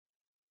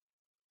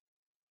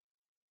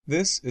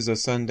This is a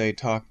Sunday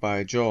talk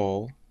by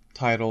Joel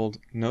titled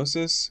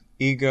Gnosis,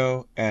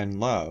 Ego, and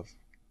Love,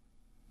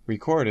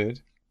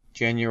 recorded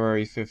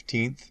January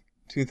 15th,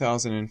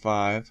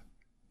 2005,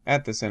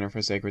 at the Center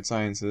for Sacred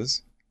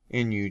Sciences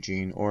in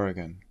Eugene,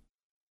 Oregon.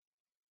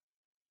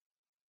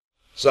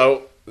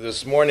 So,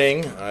 this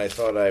morning I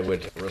thought I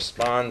would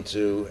respond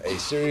to a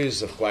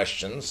series of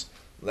questions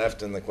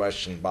left in the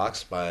question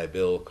box by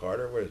Bill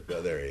Carter. Where's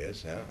Bill? There he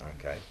is. Yeah,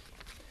 okay.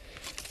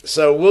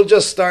 So we'll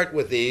just start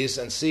with these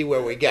and see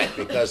where we get,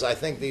 because I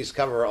think these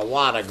cover a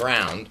lot of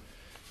ground,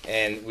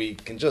 and we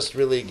can just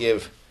really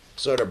give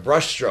sort of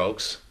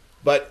brushstrokes.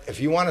 But if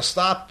you want to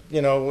stop,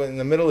 in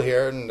the middle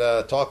here and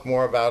talk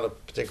more about a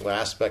particular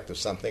aspect of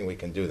something, we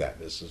can do that.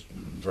 This is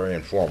very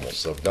informal,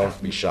 so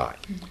don't be shy.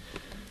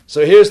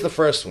 So here's the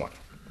first one.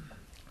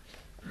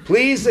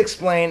 Please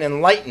explain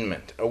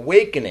enlightenment,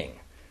 awakening,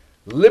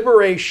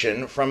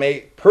 liberation from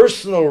a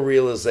personal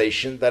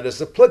realization that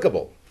is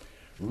applicable.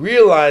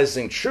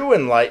 Realizing true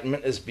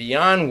enlightenment is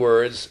beyond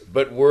words,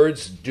 but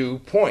words do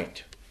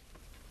point.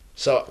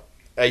 So,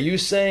 are you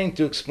saying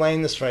to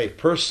explain this from a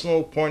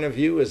personal point of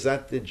view? Is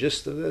that the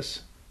gist of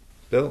this,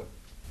 Bill?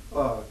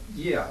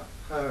 Yeah.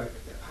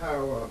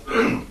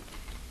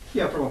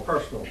 Yeah, from a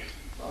personal.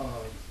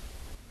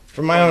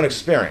 From my own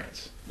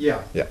experience.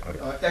 Yeah. Yeah.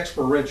 Okay.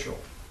 Experiential.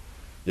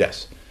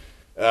 Yes.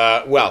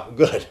 Well,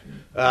 good.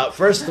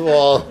 First of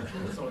all,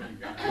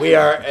 we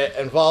are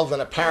involved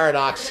in a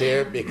paradox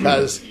here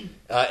because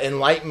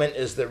enlightenment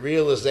is the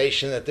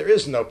realization that there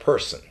is no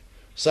person.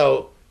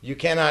 So you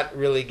cannot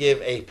really give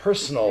a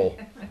personal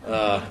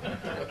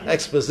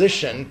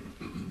exposition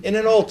in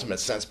an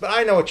ultimate sense. But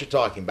I know what you're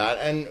talking about,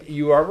 and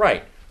you are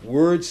right.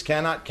 Words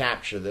cannot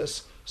capture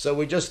this, so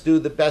we just do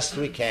the best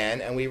we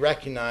can, and we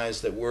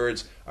recognize that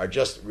words are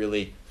just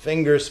really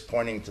fingers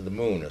pointing to the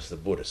moon, as the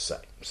Buddhists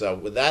say. So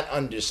with that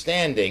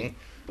understanding,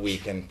 we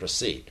can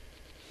proceed.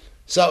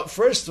 So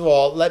first of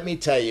all, let me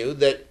tell you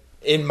that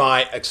in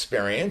my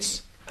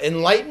experience,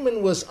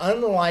 enlightenment was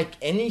unlike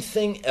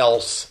anything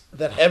else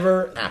that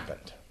ever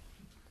happened.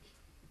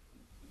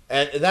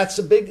 And that's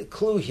a big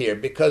clue here,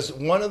 because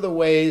one of the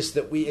ways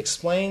that we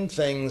explain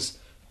things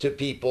to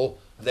people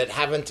that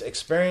haven't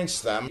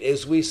experienced them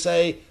is we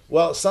say,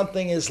 well,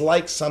 something is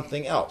like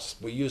something else.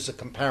 We use a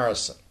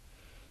comparison.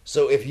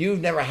 So if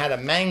you've never had a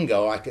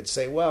mango, I could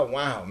say, well,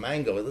 wow,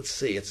 mango, let's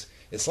see,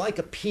 it's like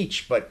a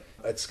peach, but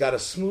it's got a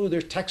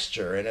smoother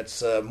texture and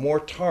it's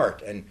more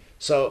tart. And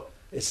so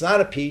it's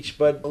not a peach,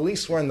 but at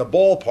least we're in the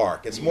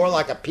ballpark. It's more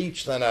like a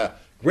peach than a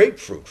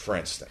grapefruit, for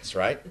instance,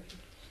 right?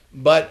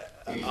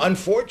 But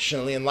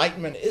unfortunately,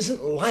 enlightenment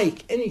isn't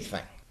like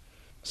anything.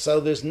 So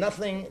there's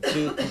nothing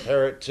to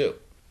compare it to.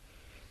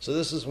 So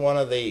this is one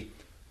of the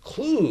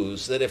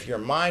clues that if your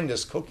mind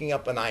is cooking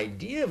up an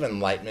idea of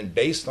enlightenment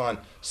based on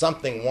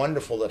something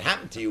wonderful that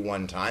happened to you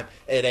one time,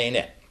 it ain't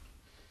it.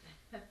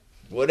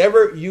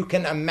 Whatever you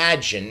can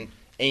imagine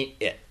ain't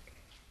it.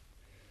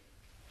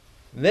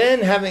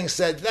 Then, having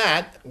said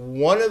that,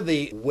 one of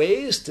the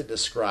ways to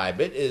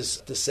describe it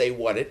is to say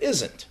what it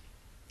isn't.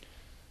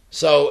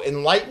 So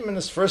enlightenment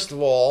is, first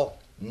of all,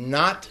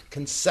 not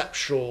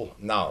conceptual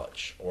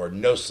knowledge, or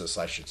gnosis,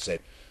 I should say.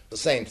 The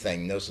same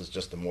thing. Gnosis is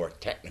just a more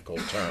technical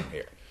term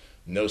here.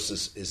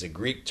 Gnosis is a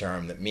Greek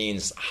term that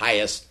means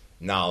highest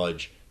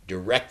knowledge,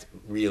 direct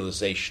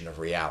realization of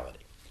reality.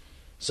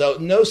 So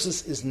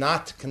gnosis is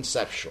not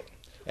conceptual.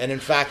 And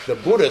in fact, the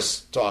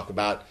Buddhists talk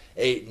about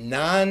a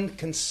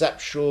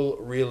non-conceptual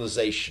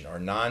realization or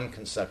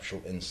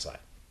non-conceptual insight.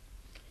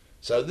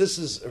 So this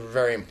is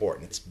very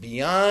important. It's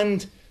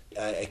beyond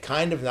a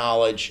kind of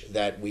knowledge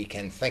that we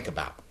can think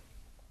about.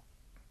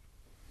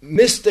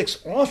 Mystics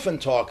often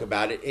talk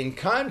about it in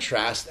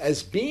contrast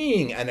as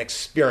being an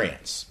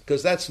experience,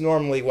 because that's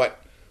normally what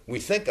we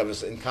think of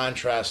as in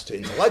contrast to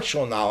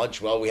intellectual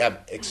knowledge. Well, we have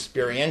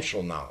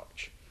experiential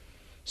knowledge.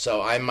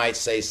 So I might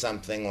say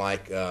something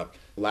like,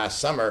 last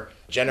summer,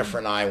 Jennifer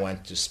and I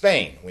went to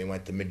Spain. We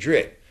went to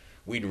Madrid.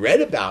 We'd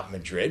read about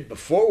Madrid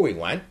before we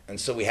went,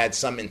 and so we had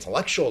some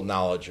intellectual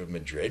knowledge of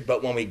Madrid.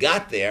 But when we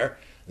got there,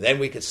 then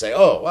we could say,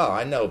 oh, well,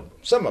 I know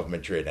some of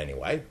Madrid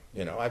anyway.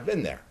 I've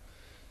been there.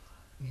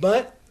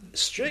 But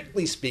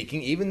strictly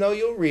speaking, even though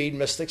you'll read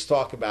mystics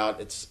talk about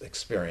its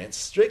experience,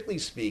 strictly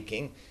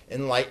speaking,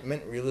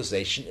 enlightenment,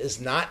 realization is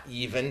not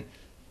even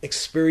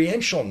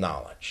experiential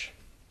knowledge.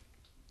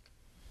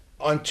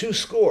 On two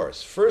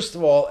scores. First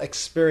of all,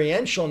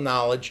 experiential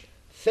knowledge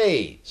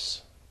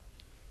fades.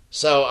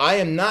 So I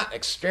am not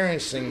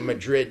experiencing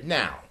Madrid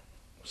now.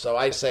 So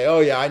I say,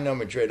 oh yeah, I know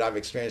Madrid, I've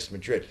experienced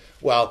Madrid.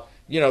 Well,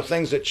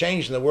 things that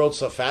change in the world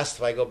so fast.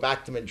 If I go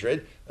back to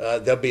Madrid,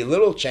 there'll be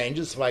little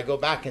changes. If I go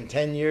back in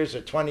 10 years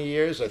or 20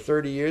 years or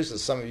 30 years,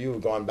 as some of you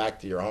have gone back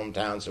to your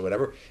hometowns or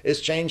whatever,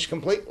 it's changed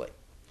completely.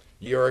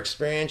 Your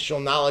experiential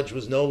knowledge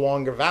was no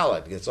longer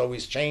valid. It's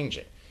always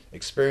changing.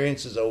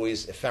 Experience is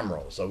always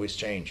ephemeral. It's always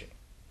changing.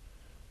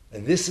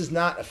 And this is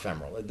not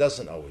ephemeral. It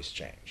doesn't always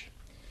change.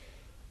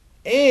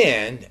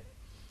 And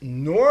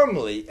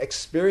normally,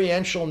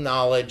 experiential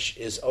knowledge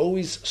is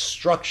always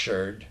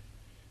structured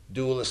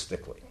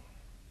dualistically.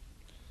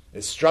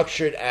 It's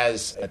structured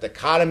as a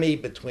dichotomy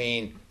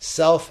between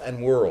self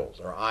and world,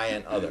 or I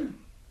and other.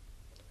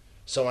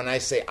 So when I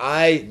say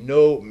I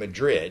know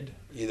Madrid,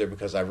 either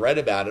because I've read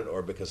about it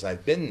or because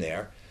I've been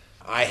there,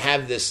 I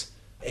have this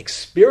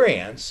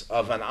experience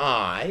of an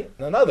I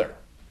and an other.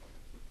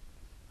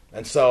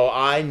 And so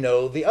I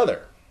know the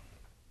other.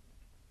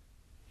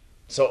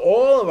 So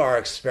all of our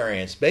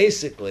experience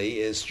basically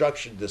is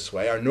structured this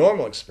way, our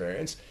normal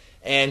experience,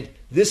 and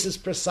this is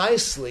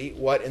precisely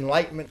what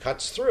enlightenment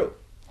cuts through.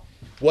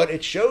 What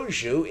it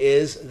shows you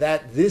is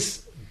that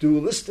this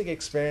dualistic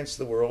experience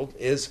of the world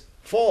is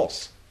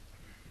false.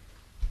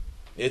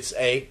 It's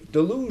a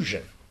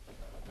delusion.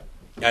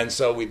 And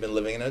so we've been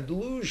living in a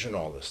delusion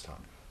all this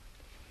time.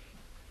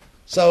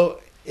 So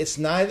it's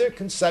neither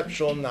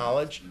conceptual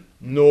knowledge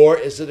nor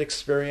is it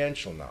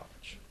experiential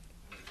knowledge.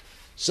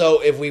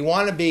 So if we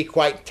want to be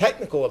quite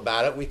technical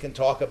about it, we can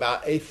talk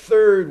about a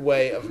third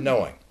way of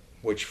knowing,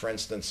 which, for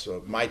instance,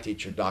 my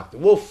teacher, Dr.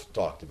 Wolf,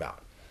 talked about.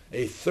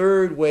 A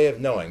third way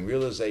of knowing,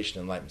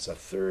 realization, enlightenment. It's a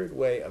third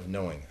way of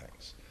knowing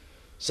things.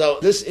 So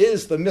this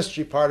is the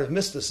mystery part of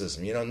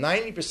mysticism.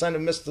 90%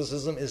 of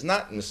mysticism is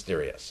not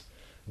mysterious.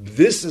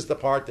 This is the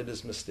part that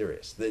is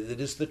mysterious. That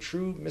is the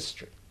true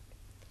mystery.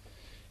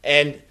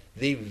 And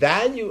the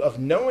value of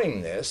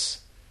knowing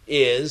this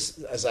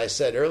is, as I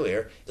said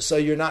earlier, so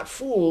you're not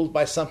fooled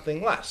by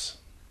something less.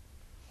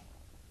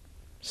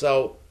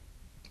 So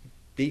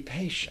be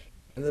patient.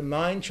 And the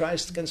mind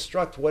tries to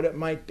construct what it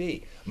might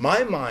be.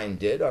 My mind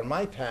did on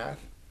my path.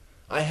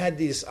 I had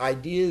these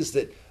ideas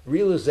that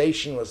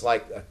realization was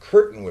like a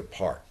curtain would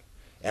part,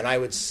 and I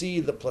would see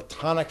the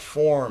Platonic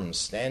forms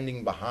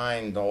standing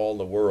behind all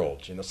the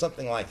world,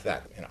 something like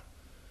that.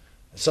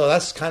 So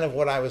that's kind of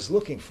what I was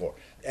looking for.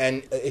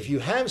 And if you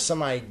have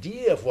some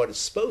idea of what it's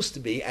supposed to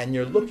be and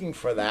you're looking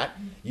for that,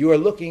 you are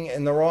looking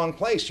in the wrong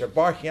place. You're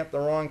barking up the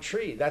wrong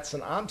tree. That's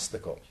an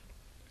obstacle.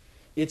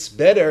 It's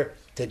better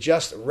to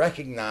just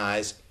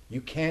recognize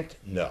you can't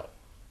know.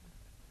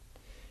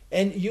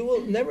 And you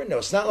will never know.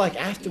 It's not like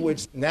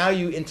afterwards, now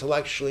you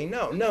intellectually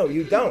know. No,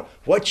 you don't.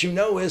 What you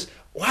know is,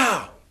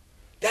 wow,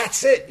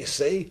 that's it, you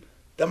see.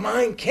 The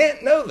mind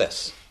can't know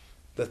this,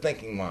 the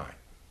thinking mind.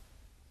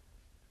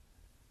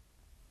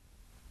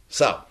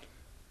 So,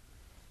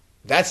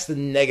 that's the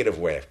negative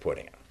way of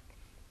putting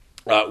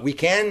it. We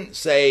can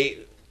say,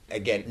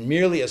 again,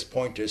 merely as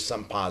pointers,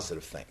 some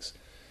positive things.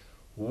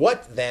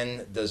 What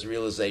then does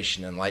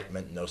realization,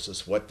 enlightenment,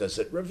 gnosis, what does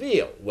it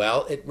reveal?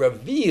 Well, it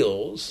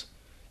reveals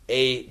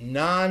a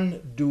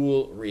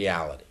non-dual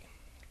reality.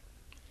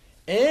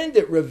 And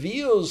it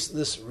reveals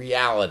this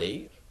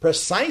reality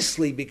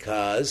precisely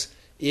because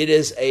it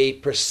is a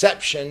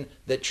perception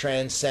that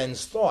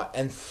transcends thought.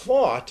 And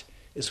thought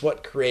is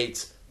what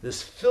creates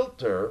this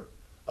filter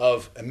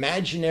of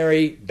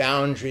imaginary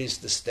boundaries,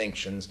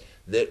 distinctions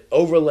that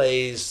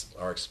overlays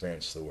our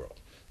experience of the world.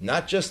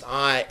 Not just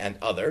I and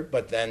other,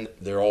 but then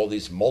there are all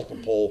these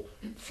multiple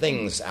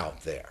things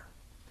out there.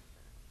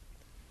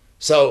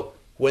 So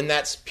when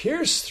that's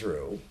pierced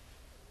through,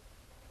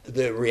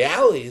 the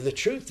reality, the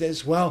truth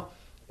is, well,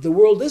 the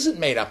world isn't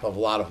made up of a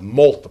lot of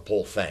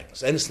multiple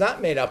things, and it's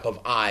not made up of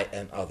I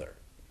and other.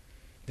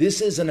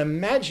 This is an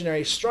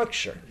imaginary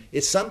structure.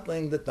 It's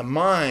something that the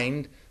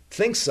mind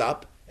thinks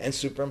up and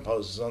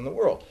superimposes on the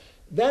world.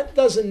 That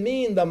doesn't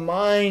mean the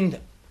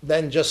mind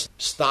then just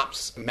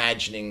stops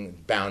imagining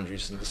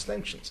boundaries and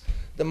distinctions.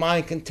 The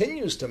mind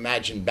continues to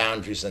imagine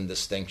boundaries and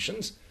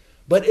distinctions,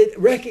 but it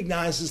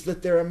recognizes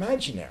that they're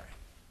imaginary.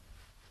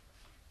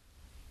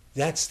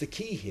 That's the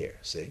key here,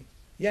 see?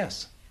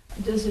 Yes?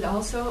 Does it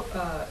also,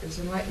 does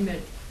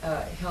enlightenment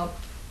help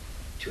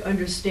to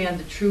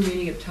understand the true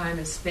meaning of time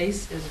and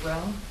space as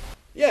well?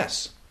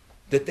 Yes,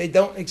 that they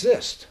don't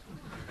exist.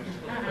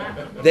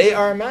 They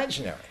are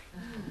imaginary.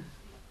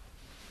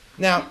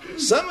 Now,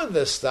 some of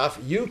this stuff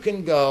you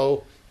can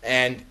go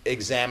and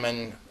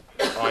examine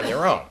on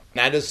your own.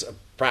 That is a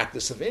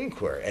practice of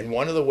inquiry. And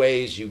one of the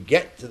ways you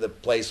get to the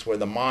place where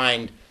the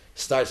mind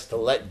starts to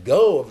let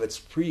go of its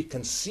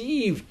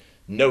preconceived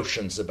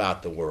notions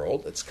about the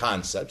world, its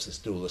concepts, its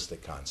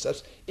dualistic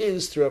concepts,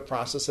 is through a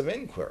process of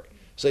inquiry.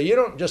 So you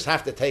don't just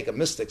have to take a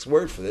mystic's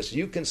word for this.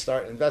 You can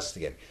start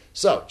investigating.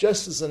 So,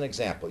 just as an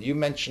example, you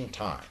mentioned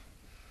time.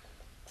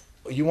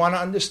 You want to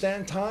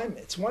understand time?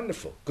 It's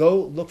wonderful. Go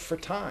look for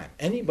time.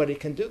 Anybody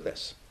can do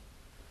this.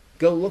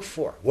 Go look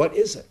for it. What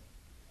is it?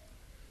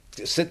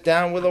 Sit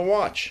down with a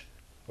watch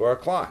or a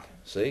clock.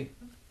 See?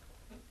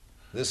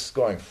 This is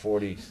going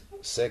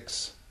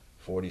 46,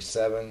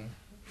 47,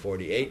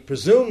 48.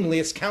 Presumably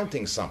it's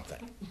counting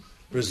something.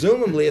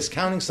 Presumably it's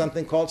counting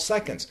something called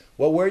seconds.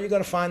 Well, where are you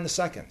going to find the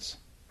seconds?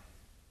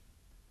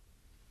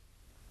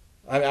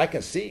 I mean, I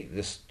can see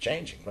this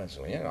changing.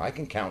 I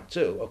can count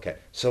too. Okay,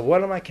 so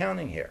what am I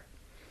counting here?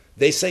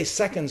 They say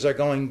seconds are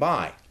going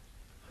by.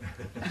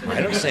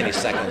 I don't see any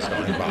seconds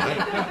going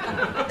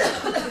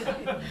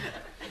by.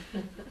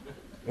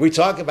 We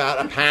talk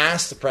about a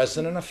past, a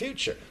present, and a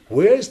future.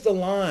 Where's the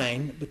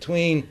line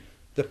between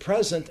the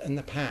present and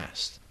the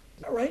past?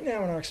 Right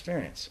now in our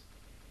experience.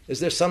 Is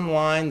there some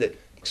line that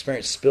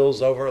experience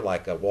spills over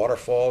like a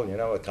waterfall,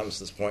 it comes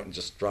to this point and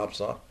just drops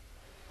off.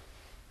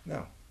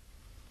 No.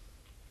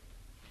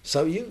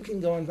 So you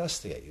can go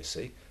investigate, you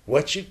see.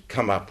 What you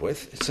come up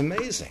with, it's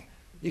amazing.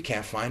 You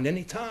can't find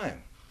any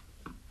time.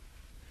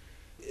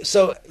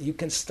 So you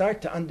can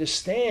start to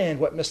understand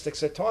what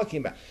mystics are talking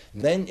about.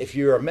 Then if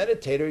you're a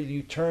meditator,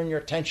 you turn your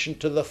attention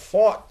to the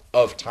thought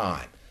of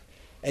time.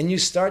 And you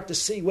start to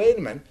see, wait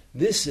a minute,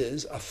 this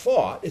is a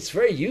thought. It's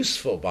very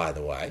useful, by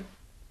the way.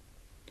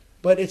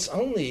 But it's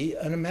only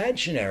an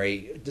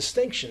imaginary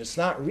distinction. It's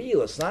not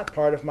real. It's not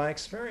part of my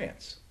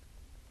experience.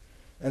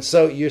 And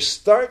so you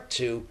start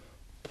to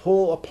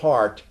pull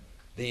apart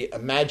the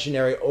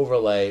imaginary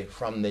overlay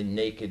from the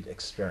naked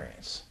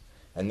experience.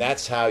 And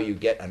that's how you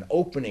get an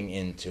opening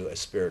into a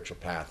spiritual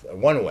path,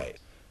 one way,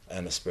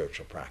 and a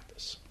spiritual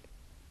practice.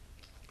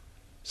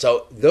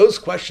 So those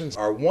questions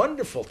are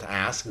wonderful to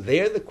ask.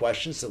 They're the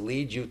questions that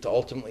lead you to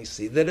ultimately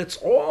see that it's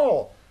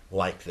all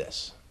like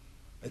this.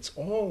 It's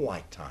all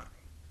like time.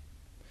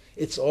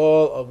 It's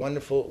all a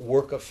wonderful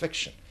work of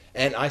fiction.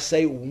 And I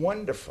say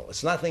wonderful.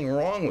 It's nothing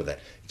wrong with it.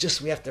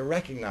 Just we have to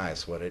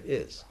recognize what it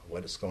is,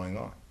 what is going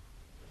on.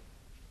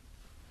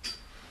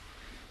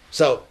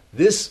 So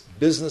this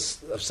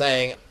business of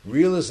saying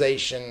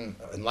realization,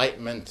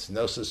 enlightenment,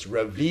 gnosis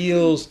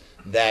reveals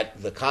that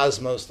the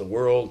cosmos, the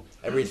world,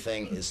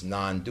 everything is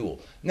non-dual.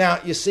 Now,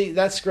 you see,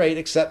 that's great,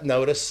 except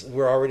notice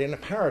we're already in a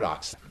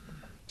paradox.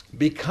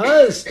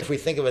 Because if we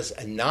think of it as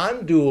a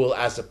non-dual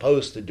as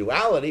opposed to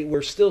duality,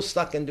 we're still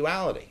stuck in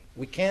duality.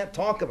 We can't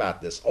talk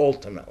about this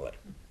ultimately.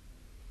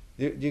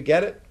 Do you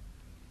get it?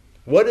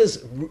 What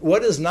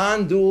is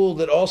non-dual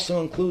that also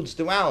includes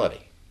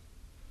duality?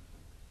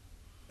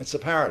 It's a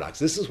paradox.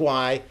 This is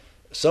why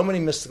so many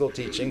mystical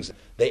teachings,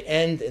 they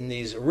end in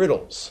these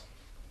riddles,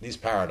 these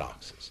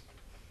paradoxes.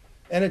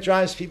 And it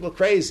drives people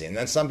crazy. And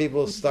then some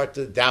people start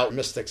to doubt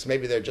mystics.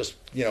 Maybe they're just,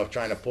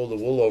 trying to pull the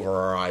wool over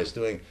our eyes,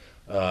 doing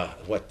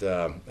what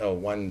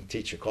one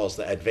teacher calls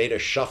the Advaita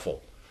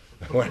shuffle,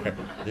 where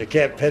you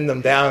can't pin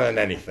them down on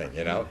anything,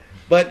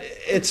 But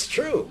it's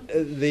true.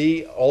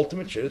 The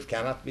ultimate truth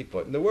cannot be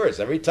put into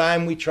words. Every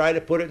time we try to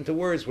put it into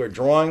words, we're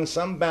drawing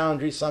some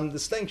boundary, some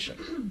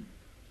distinction.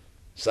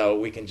 So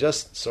we can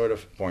just sort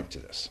of point to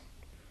this.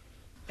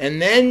 And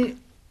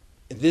then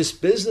this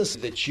business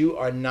that you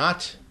are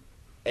not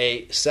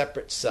a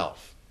separate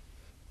self.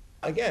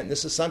 Again,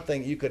 this is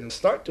something you can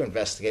start to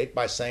investigate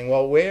by saying,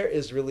 well, where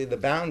is really the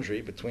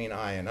boundary between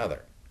I and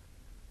other?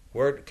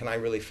 Where can I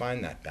really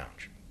find that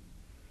boundary?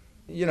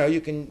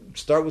 You can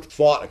start with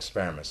thought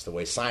experiments, the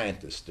way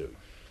scientists do.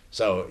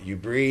 So you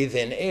breathe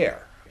in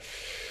air.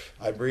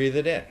 I breathe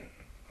it in.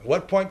 At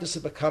what point does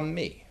it become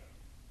me?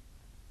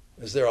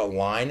 Is there a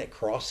line it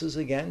crosses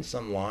again,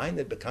 some line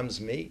that becomes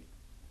me?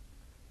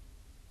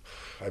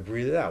 I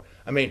breathe it out.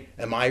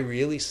 Am I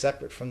really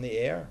separate from the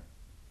air?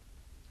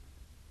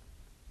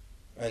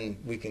 And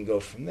we can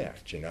go from there,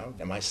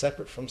 Am I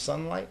separate from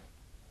sunlight?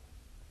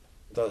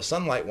 If the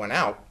sunlight went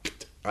out,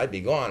 I'd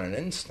be gone in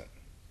an instant.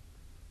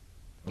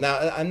 Now,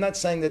 I'm not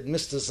saying that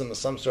mysticism is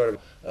some sort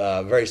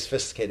of very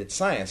sophisticated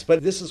science,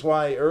 but this is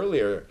why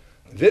earlier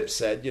Vip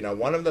said,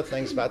 one of the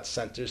things about the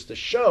center is to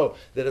show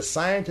that a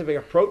scientific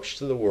approach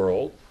to the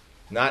world,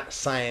 not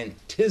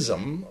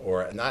scientism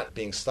or not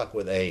being stuck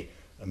with a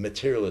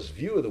materialist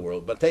view of the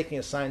world, but taking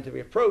a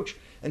scientific approach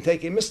and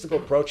taking a mystical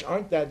approach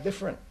aren't that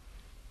different.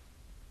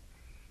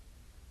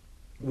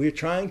 We're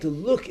trying to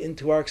look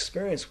into our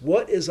experience.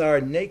 What is our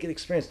naked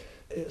experience?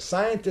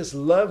 Scientists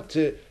love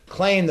to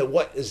claim that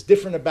what is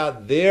different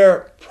about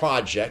their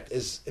project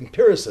is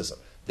empiricism.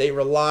 They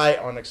rely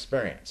on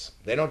experience.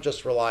 They don't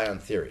just rely on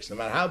theories. No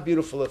matter how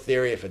beautiful a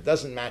theory, if it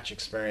doesn't match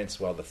experience,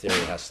 well, the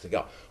theory has to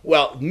go.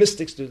 Well,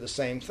 mystics do the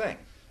same thing,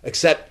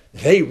 except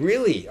they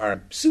really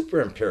are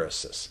super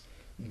empiricists.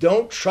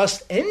 Don't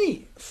trust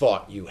any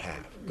thought you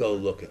have. Go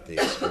look at the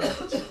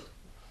experience.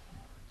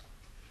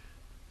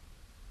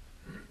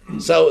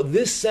 So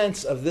this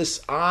sense of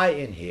this I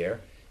in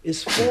here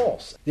is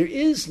false. There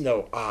is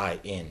no I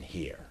in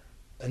here.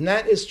 And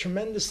that is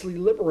tremendously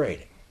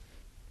liberating.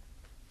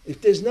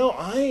 If there's no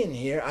I in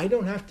here, I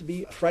don't have to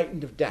be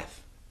frightened of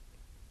death.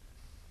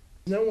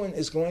 No one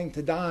is going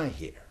to die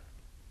here.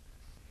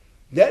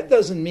 That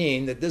doesn't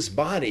mean that this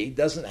body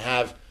doesn't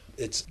have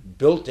its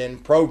built-in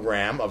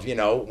program of,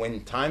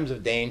 when times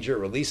of danger,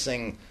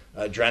 releasing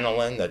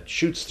adrenaline that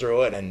shoots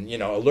through it and,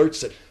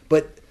 alerts it.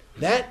 But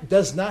that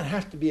does not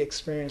have to be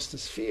experienced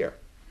as fear.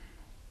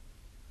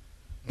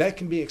 That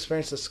can be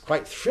experienced as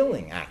quite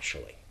thrilling,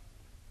 actually.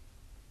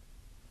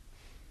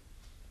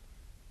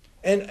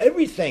 And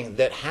everything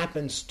that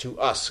happens to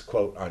us,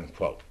 quote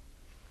unquote,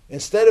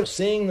 instead of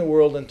seeing the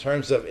world in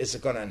terms of is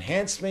it going to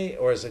enhance me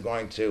or is it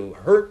going to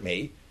hurt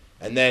me,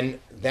 and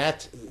then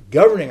that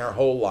governing our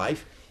whole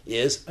life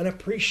is an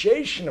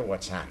appreciation of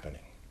what's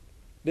happening.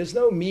 There's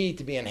no me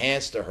to be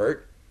enhanced or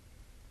hurt,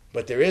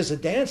 but there is a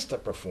dance to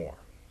perform.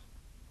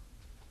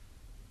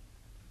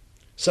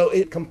 So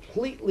it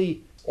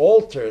completely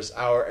alters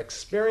our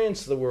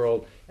experience of the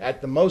world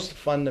at the most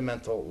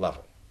fundamental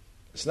level.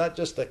 It's not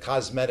just a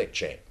cosmetic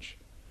change.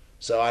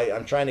 So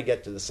I'm trying to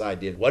get to this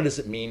idea of what does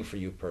it mean for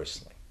you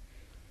personally?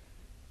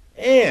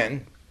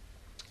 And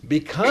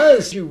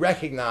because you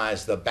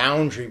recognize the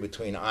boundary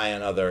between I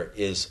and other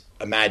is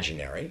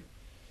imaginary,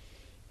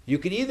 you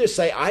could either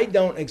say I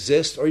don't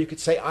exist, or you could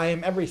say I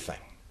am everything.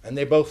 And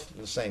they're both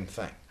the same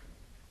thing.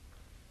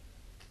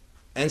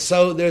 And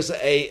so there's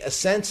a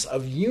sense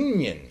of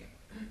union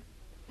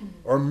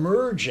or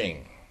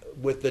merging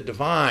with the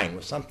divine,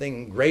 with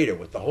something greater,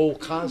 with the whole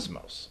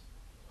cosmos.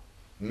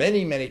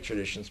 Many, many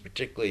traditions,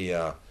 particularly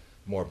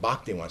more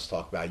Bhakti ones,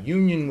 talk about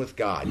union with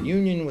God,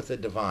 union with the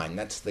divine.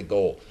 That's the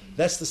goal.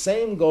 That's the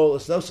same goal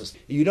as Gnosis.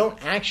 You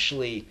don't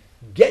actually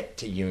get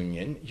to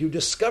union. You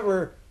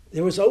discover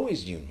there was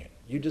always union.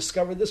 You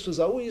discover this was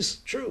always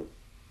true.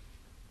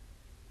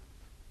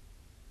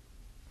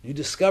 You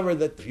discover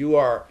that if you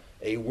are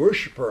a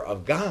worshiper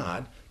of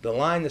God, the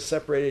line that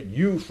separated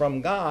you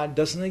from God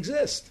doesn't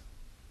exist.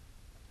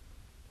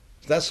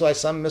 That's why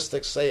some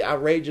mystics say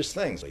outrageous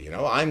things.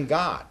 I'm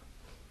God.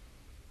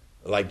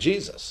 Like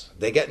Jesus.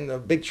 They get into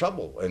big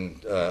trouble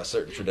in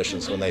certain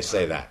traditions when they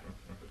say that.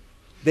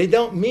 They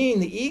don't mean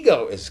the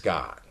ego is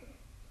God.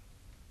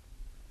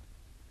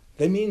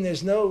 They mean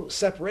there's no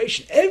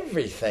separation.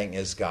 Everything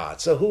is God.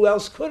 So who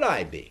else could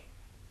I be?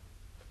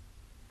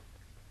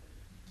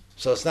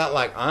 So it's not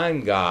like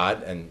I'm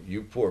God and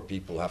you poor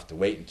people have to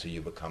wait until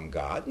you become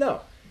God.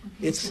 No.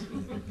 It's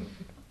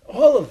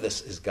all of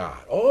this is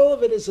God. All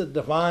of it is a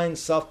divine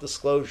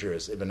self-disclosure,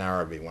 as Ibn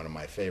Arabi, one of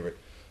my favorite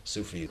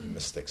Sufi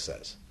mystics,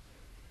 says.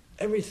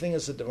 Everything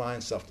is a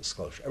divine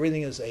self-disclosure.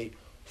 Everything is a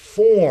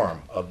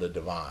form of the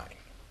divine,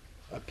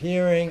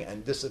 appearing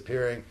and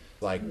disappearing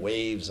like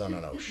waves on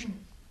an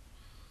ocean.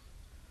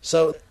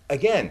 So,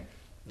 again,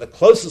 the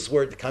closest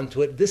word to come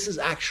to it, this is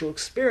actual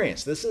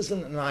experience. This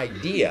isn't an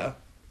idea.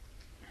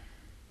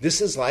 This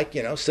is like,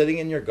 sitting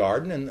in your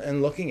garden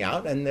and looking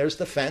out, and there's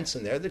the fence,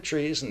 and there are the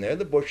trees, and there are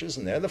the bushes,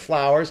 and there are the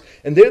flowers,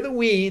 and there are the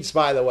weeds,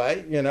 by the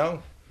way,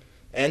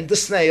 and the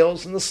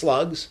snails and the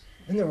slugs,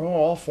 and they're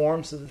all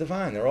forms of the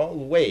divine. They're all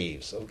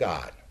waves of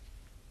God.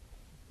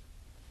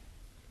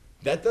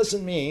 That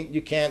doesn't mean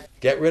you can't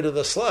get rid of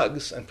the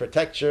slugs and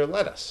protect your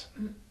lettuce,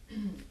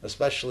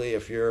 especially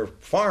if you're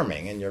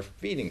farming and you're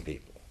feeding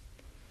people.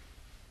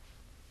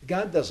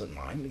 God doesn't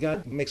mind.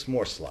 God makes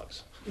more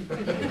slugs.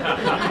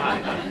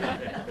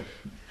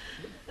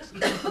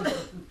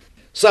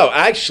 So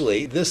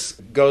actually, this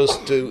goes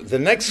to the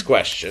next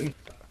question.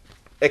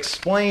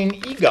 Explain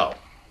ego.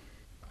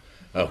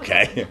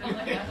 Okay.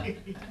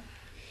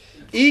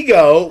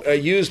 Ego,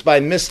 used by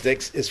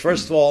mystics, is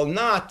first of all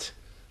not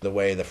the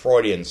way the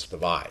Freudians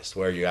devised,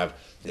 where you have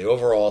the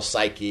overall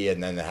psyche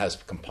and then it has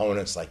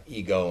components like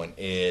ego and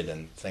id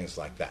and things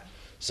like that.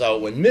 So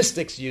when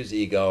mystics use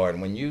ego, and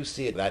when you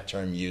see that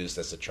term used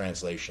as a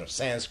translation of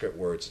Sanskrit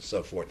words and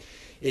so forth,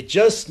 it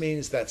just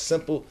means that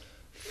simple,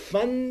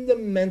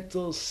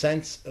 fundamental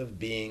sense of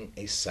being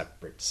a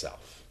separate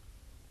self.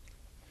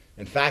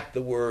 In fact,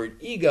 the word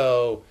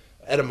ego,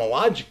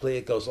 etymologically,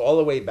 it goes all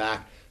the way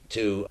back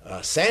to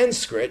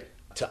Sanskrit,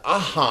 to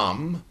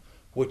aham,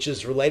 which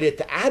is related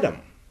to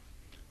Adam,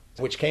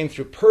 which came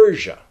through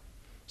Persia.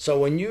 So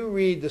when you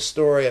read the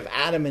story of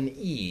Adam and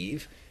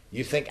Eve,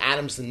 you think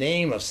Adam's the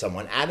name of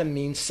someone. Adam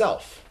means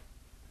self.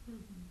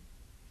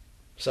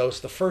 So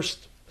it's the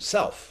first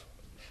self.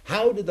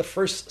 How did the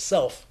first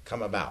self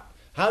come about?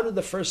 How did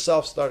the first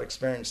self start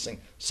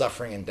experiencing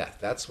suffering and death?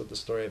 That's what the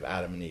story of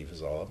Adam and Eve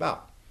is all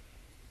about.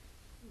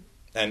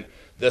 And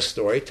this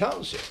story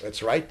tells you.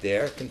 It's right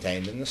there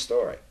contained in the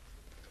story.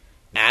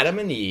 Adam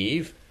and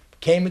Eve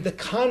came into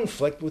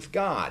conflict with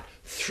God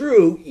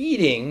through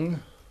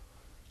eating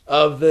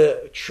of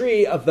the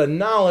tree of the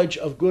knowledge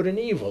of good and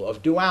evil,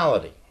 of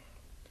duality.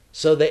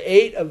 So they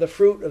ate of the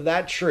fruit of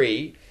that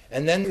tree,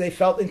 and then they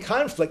felt in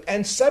conflict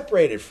and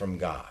separated from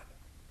God.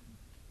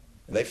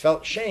 They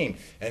felt shame,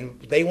 and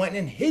they went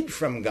and hid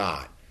from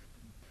God.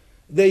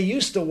 They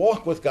used to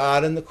walk with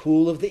God in the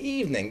cool of the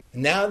evening.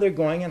 Now they're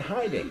going and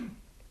hiding.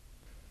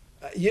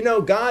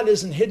 God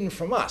isn't hidden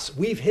from us.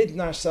 We've hidden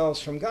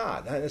ourselves from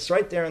God. And it's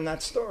right there in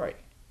that story.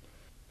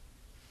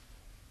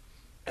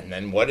 And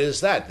then what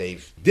is that?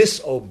 They've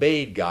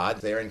disobeyed God.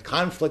 They're in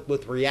conflict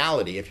with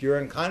reality. If you're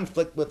in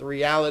conflict with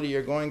reality,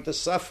 you're going to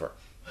suffer.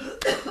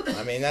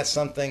 That's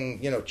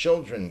something,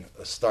 children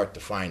start to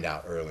find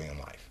out early in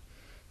life.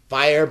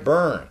 Fire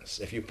burns.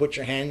 If you put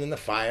your hand in the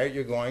fire,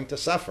 you're going to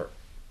suffer.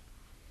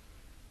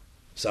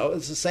 So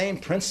it's the same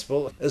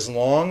principle. As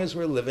long as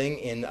we're living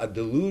in a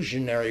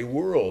delusionary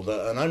world,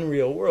 an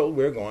unreal world,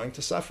 we're going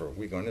to suffer.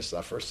 We're going to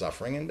suffer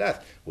suffering and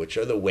death, which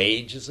are the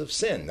wages of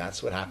sin.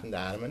 That's what happened to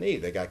Adam and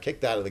Eve. They got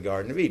kicked out of the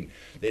Garden of Eden.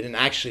 They didn't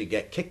actually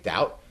get kicked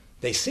out.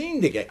 They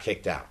seemed to get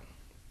kicked out.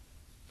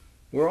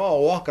 We're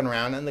all walking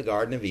around in the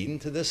Garden of Eden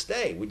to this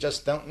day. We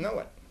just don't know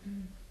it.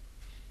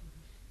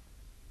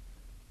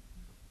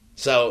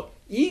 So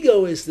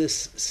ego is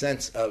this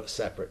sense of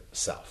separate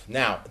self.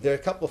 Now, there are a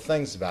couple of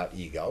things about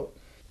ego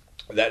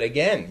that,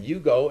 again, you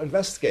go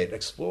investigate,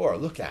 explore,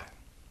 look at.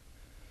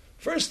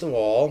 First of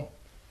all,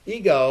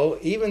 ego,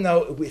 even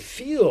though it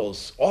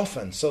feels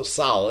often so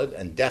solid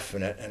and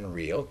definite and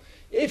real,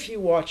 if you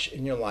watch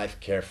in your life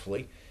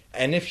carefully,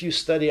 and if you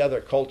study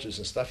other cultures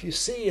and stuff, you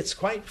see it's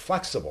quite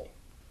flexible.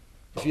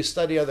 If you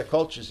study other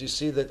cultures, you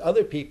see that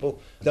other people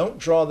don't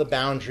draw the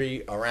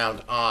boundary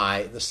around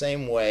I the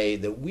same way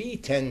that we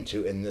tend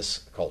to in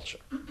this culture.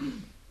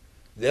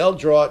 They'll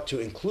draw it to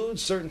include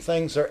certain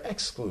things or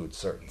exclude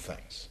certain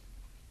things.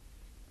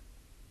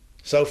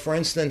 So, for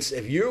instance,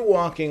 if you're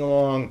walking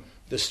along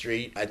the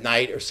street at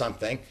night or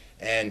something,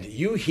 and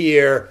you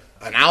hear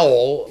an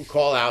owl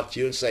call out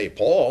to you and say,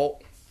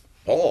 Paul,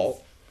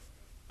 Paul,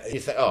 you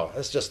think, oh,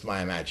 that's just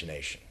my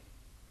imagination.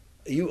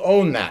 You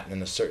own that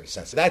in a certain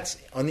sense. That's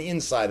on the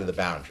inside of the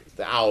boundary.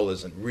 The owl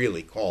isn't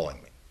really calling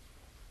me.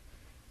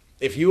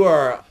 If you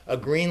are a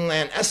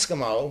Greenland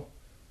Eskimo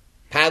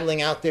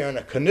paddling out there in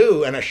a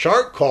canoe and a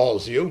shark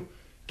calls you,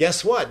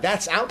 guess what?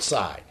 That's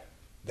outside.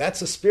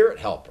 That's a spirit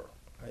helper.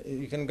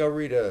 You can go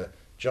read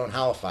Joan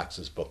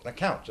Halifax's book, an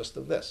account just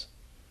of this.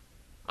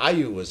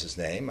 Ayu was his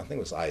name. I think it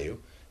was Ayu.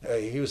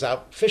 He was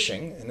out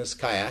fishing in his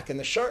kayak and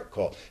the shark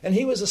called. And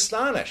he was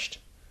astonished.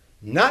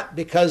 Not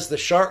because the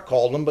shark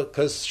called him, but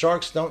because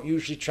sharks don't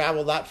usually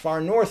travel that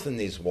far north in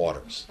these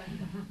waters.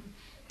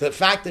 The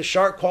fact that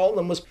shark called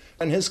him was,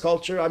 in his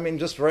culture,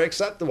 just very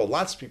acceptable.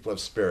 Lots of people have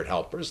spirit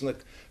helpers, and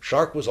the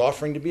shark was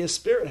offering to be a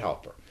spirit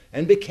helper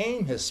and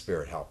became his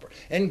spirit helper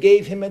and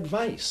gave him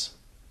advice.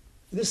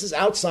 This is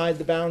outside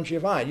the boundary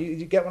of I.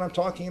 You get what I'm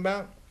talking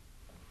about?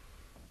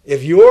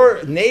 If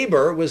your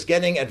neighbor was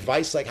getting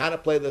advice like how to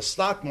play the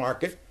stock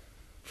market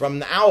from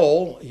the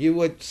owl, you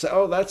would say,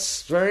 oh,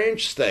 that's very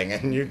interesting.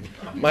 And you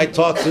might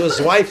talk to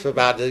his wife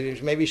about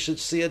it. Maybe you should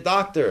see a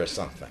doctor or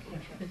something.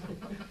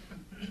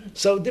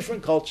 So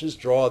different cultures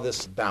draw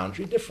this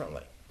boundary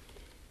differently.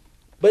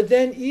 But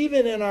then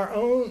even in our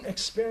own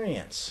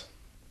experience,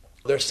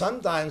 there's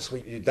sometimes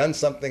when you've done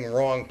something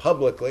wrong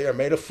publicly or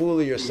made a fool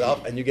of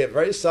yourself and you get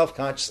very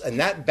self-conscious and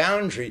that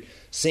boundary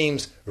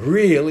seems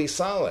really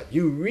solid.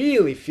 You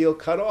really feel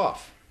cut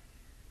off.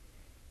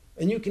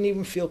 And you can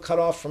even feel cut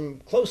off from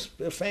close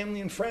family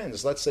and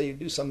friends. Let's say you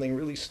do something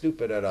really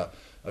stupid at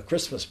a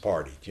Christmas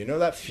party. Do you know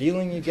that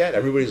feeling you get?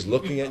 Everybody's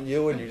looking at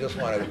you and you just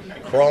want to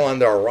crawl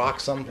under a rock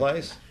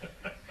someplace.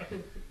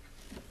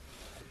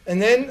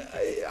 And then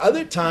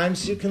other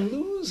times you can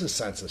lose a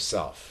sense of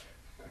self.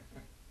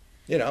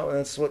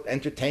 That's what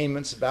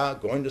entertainment's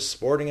about, going to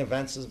sporting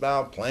events is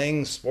about,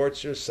 playing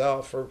sports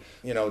yourself, or,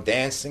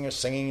 dancing or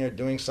singing or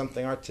doing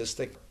something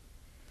artistic.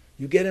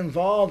 You get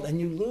involved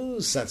and you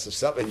lose sense of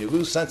self, and you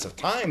lose sense of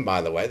time,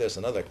 by the way. There's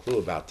another clue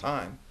about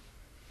time.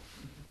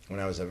 When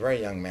I was a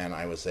very young man,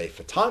 I was a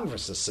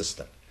photographer's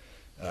assistant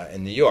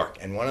in New York.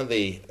 And one of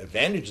the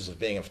advantages of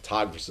being a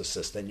photographer's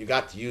assistant, you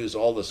got to use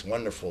all this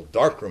wonderful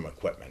darkroom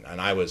equipment. And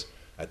I was,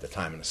 at the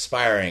time, an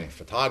aspiring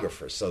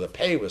photographer. So the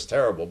pay was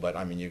terrible, but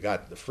you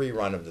got the free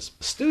run of this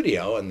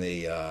studio and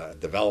the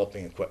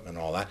developing equipment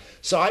and all that.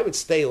 So I would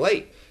stay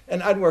late,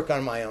 and I'd work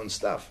on my own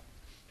stuff.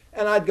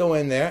 And I'd go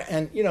in there,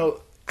 and,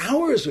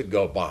 hours would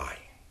go by.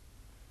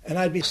 And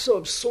I'd be so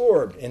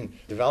absorbed in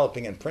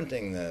developing and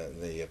printing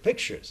the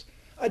pictures.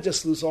 I'd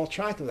just lose all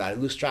track of that. I'd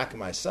lose track of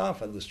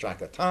myself. I'd lose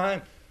track of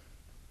time.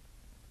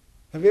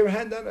 Have you ever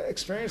had that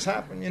experience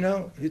happen?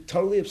 You're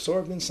totally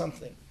absorbed in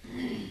something.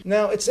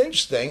 Now, it's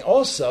interesting.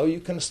 Also, you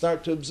can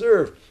start to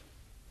observe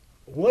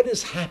what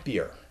is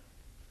happier,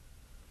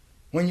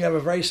 when you have a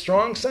very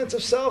strong sense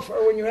of self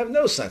or when you have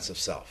no sense of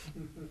self.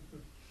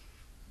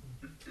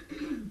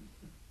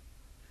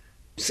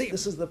 See,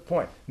 this is the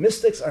point.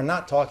 Mystics are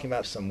not talking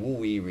about some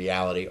woo-wee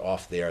reality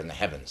off there in the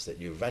heavens that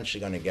you're eventually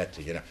going to get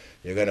to.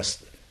 You're going to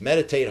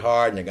meditate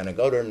hard and you're going to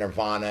go to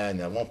nirvana and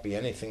there won't be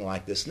anything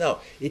like this. No,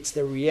 it's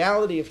the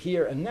reality of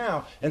here and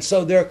now. And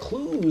so there are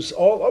clues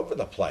all over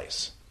the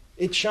place.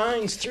 It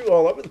shines through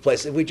all over the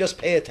place if we just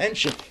pay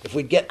attention, if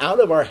we get out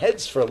of our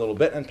heads for a little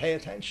bit and pay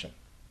attention.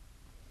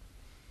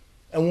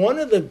 And one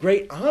of the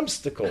great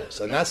obstacles,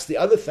 and that's the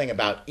other thing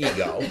about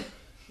ego,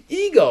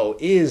 ego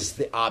is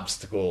the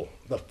obstacle,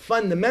 the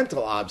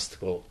fundamental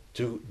obstacle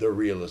to the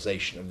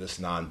realization of this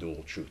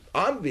non-dual truth.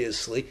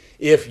 Obviously,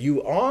 if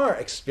you are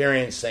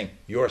experiencing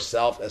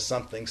yourself as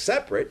something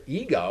separate,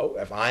 ego,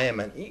 if I am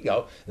an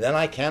ego, then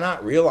I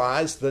cannot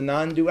realize the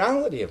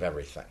non-duality of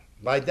everything,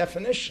 by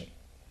definition.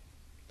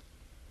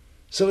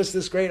 So it's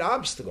this great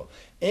obstacle.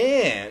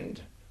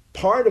 And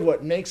part of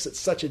what makes it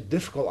such a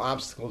difficult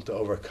obstacle to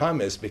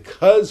overcome is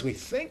because we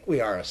think we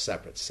are a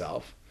separate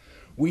self,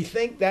 we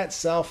think that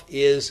self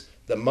is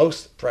the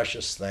most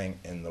precious thing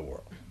in the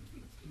world.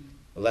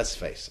 Let's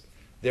face it.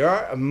 There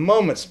are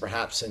moments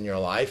perhaps in your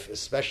life,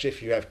 especially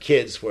if you have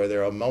kids, where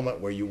there are a moment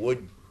where you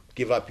would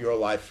give up your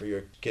life for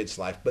your kid's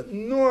life. But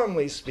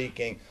normally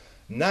speaking,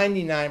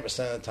 99%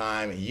 of the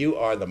time, you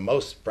are the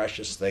most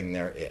precious thing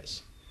there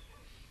is.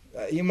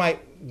 You might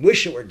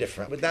wish it were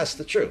different, but that's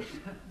the truth.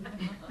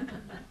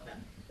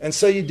 And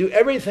so you do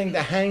everything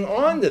to hang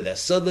on to this.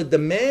 So the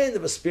demand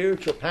of a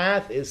spiritual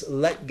path is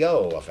let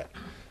go of it.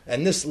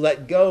 And this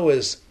let go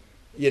is,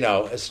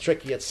 is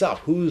tricky itself.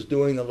 Who's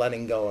doing the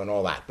letting go and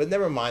all that? But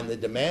never mind, the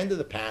demand of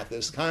the path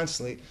is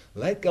constantly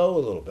let go a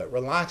little bit,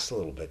 relax a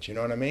little bit. You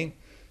know what I mean?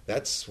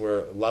 That's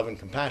where love and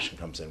compassion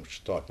comes in,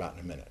 which we'll talk about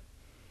in a minute.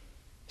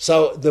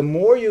 So the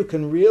more you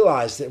can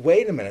realize that,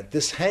 wait a minute,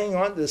 this hanging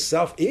on to the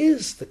self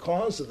is the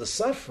cause of the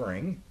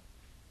suffering,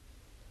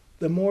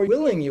 the more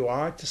willing you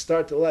are to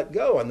start to let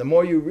go. And the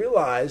more you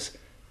realize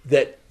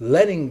that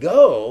letting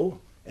go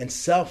and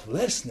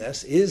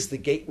selflessness is the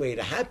gateway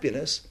to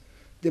happiness,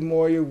 the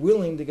more you're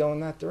willing to go in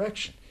that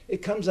direction.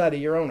 It comes out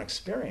of your own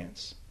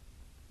experience.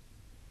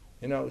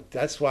 You know,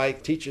 that's why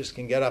teachers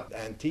can get up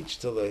and teach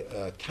till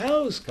the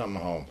cows come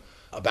home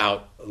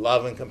about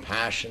love and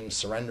compassion,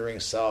 surrendering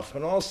self,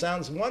 and it all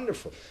sounds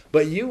wonderful.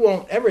 But you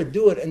won't ever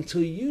do it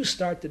until you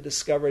start to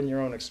discover in your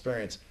own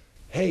experience,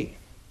 hey,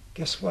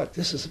 guess what?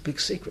 This is a big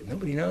secret.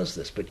 Nobody knows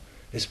this, but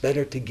it's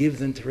better to give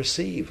than to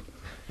receive.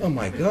 Oh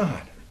my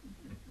God.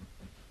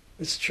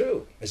 It's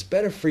true. It's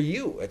better for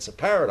you. It's a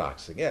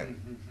paradox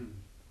again.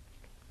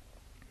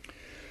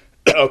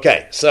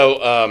 Okay, so...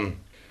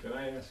 can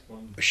I ask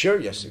one? Sure,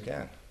 yes you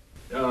can.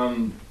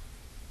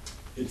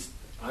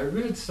 I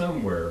read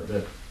somewhere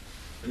that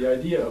the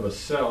idea of a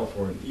self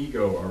or an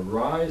ego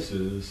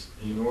arises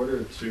in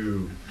order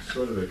to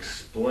sort of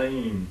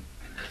explain,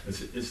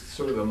 it's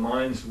sort of the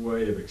mind's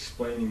way of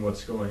explaining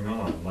what's going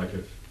on. Like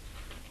if,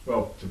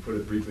 well, to put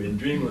it briefly, in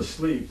dreamless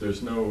sleep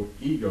there's no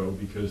ego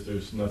because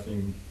there's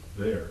nothing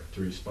there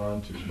to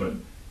respond to. But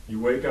you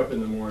wake up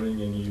in the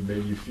morning and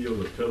you feel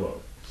the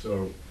pillow.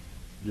 So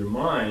your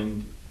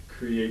mind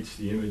creates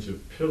the image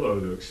of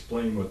pillow to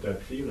explain what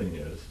that feeling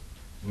is.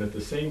 And at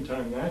the same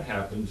time that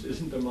happens,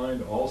 isn't the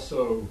mind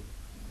also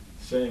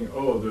saying,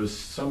 oh, there's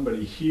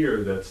somebody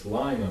here that's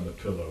lying on the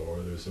pillow,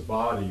 or there's a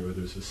body, or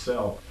there's a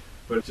self?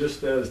 But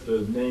just as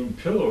the name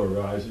pillow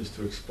arises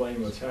to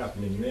explain what's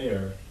happening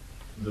there,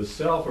 the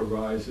self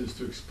arises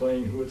to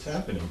explain who it's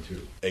happening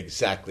to.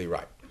 Exactly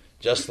right.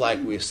 Just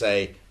like we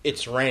say,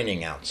 it's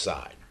raining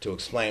outside, to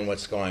explain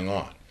what's going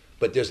on.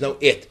 But there's no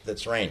it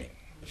that's raining.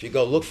 If you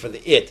go look for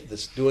the it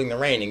that's doing the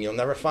raining, you'll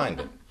never find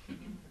it.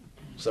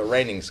 So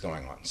raining's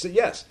going on. So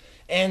yes,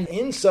 and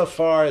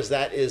insofar as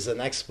that is an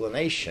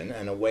explanation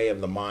and a way of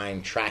the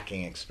mind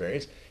tracking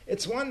experience,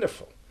 it's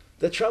wonderful.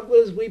 The trouble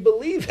is we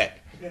believe it.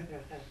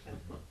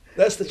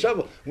 That's the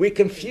trouble. We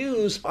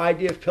confuse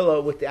idea of pillow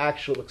with the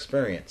actual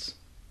experience.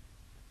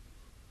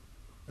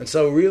 And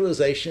so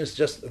realization is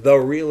just the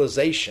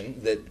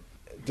realization that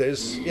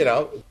there's,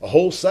 a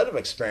whole set of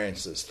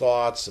experiences,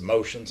 thoughts,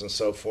 emotions, and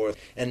so forth.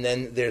 And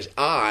then there's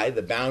I,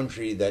 the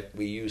boundary that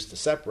we use to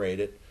separate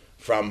it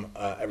from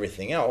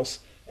everything else,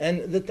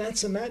 and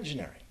that's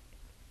imaginary.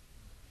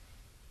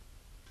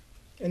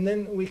 And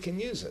then we can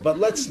use it. But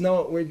let's know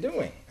what we're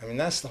doing. I mean,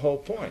 that's the whole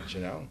point,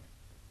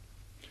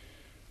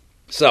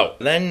 So,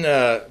 then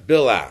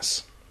Bill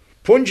asks,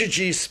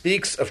 Punjaji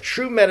speaks of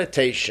true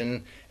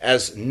meditation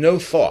as no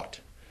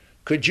thought.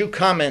 Could you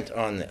comment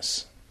on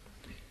this?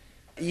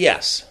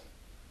 Yes,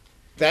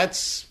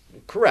 that's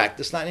correct.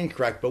 It's not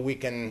incorrect, but we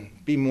can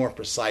be more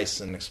precise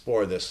and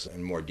explore this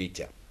in more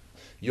detail.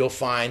 You'll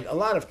find a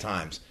lot of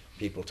times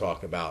people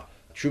talk about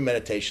true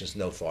meditation is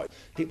no thought.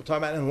 People talk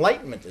about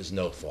enlightenment as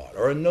no thought,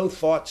 or a no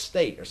thought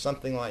state, or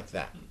something like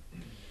that.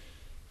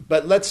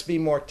 But let's be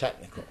more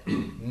technical.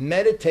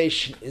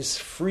 Meditation is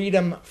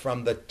freedom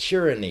from the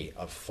tyranny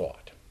of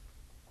thought.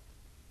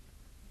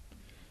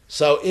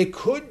 So it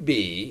could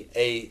be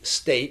a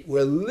state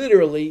where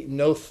literally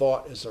no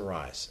thought is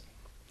arising.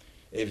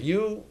 If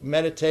you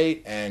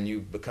meditate and you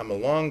become a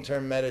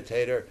long-term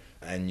meditator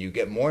and you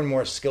get more and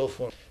more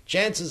skillful,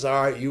 chances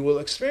are you will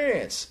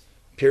experience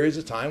periods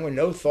of time where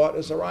no thought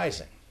is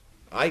arising.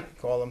 I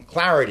call them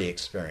clarity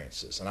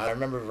experiences. And I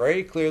remember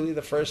very clearly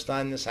the first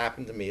time this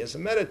happened to me as a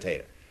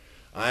meditator.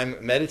 I'm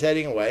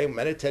meditating away,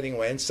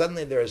 and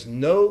suddenly there is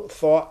no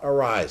thought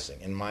arising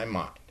in my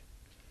mind.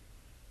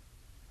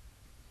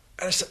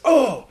 And I said,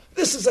 oh,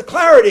 this is a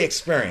clarity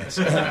experience.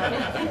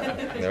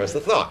 There was the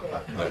thought.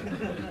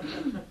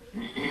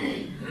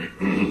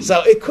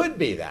 So it could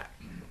be that.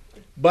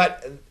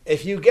 But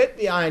if you get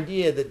the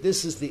idea that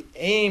this is the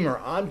aim or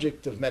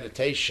object of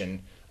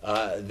meditation,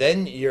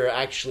 then you're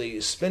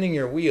actually spinning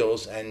your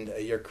wheels and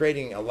you're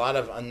creating a lot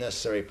of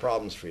unnecessary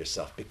problems for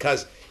yourself,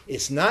 because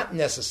it's not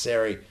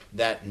necessary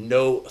that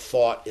no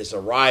thought is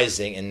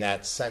arising in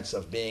that sense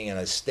of being in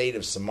a state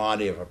of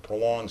samadhi, of a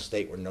prolonged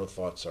state where no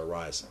thoughts are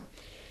arising.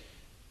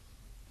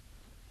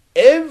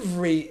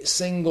 Every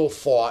single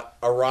thought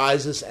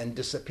arises and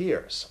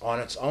disappears on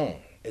its own.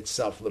 It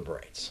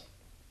self-liberates.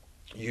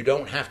 You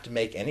don't have to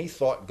make any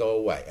thought go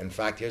away. In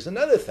fact, here's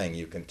another thing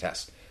you can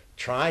test.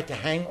 Try to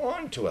hang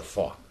on to a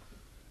thought.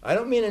 I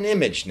don't mean an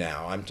image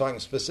now. I'm talking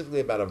specifically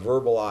about a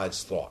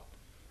verbalized thought,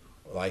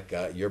 like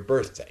your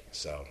birthday.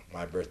 So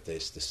my birthday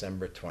is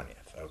December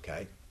 20th,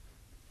 okay?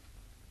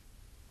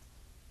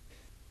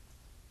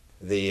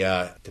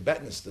 The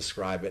Tibetans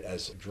describe it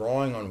as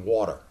drawing on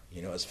water.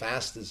 As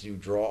fast as you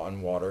draw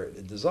on water,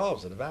 it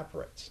dissolves, it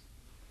evaporates.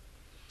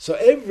 So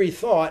every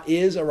thought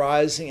is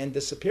arising and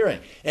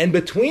disappearing. And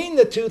between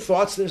the two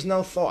thoughts, there's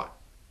no thought.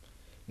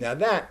 Now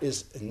that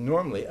is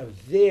normally a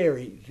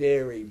very,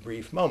 very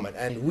brief moment,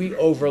 and we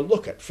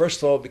overlook it.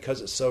 First of all, because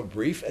it's so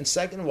brief, and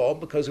second of all,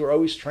 because we're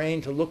always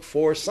trained to look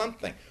for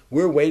something.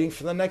 We're waiting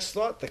for the next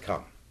thought to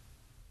come.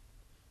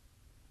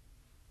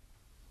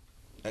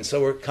 And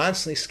so we're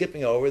constantly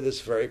skipping over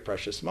this very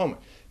precious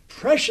moment.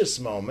 Precious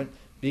moment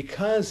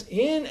because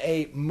in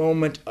a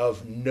moment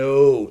of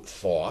no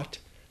thought,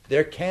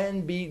 there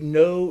can be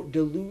no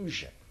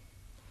delusion.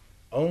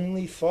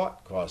 Only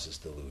thought causes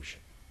delusion.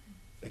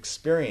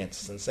 Experience,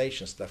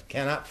 sensation stuff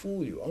cannot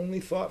fool you. Only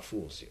thought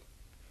fools you.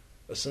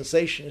 A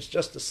sensation is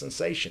just a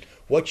sensation.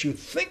 What you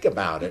think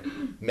about it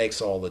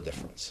makes all the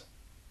difference.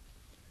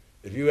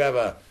 If you have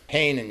a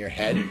pain in your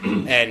head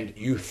and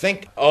you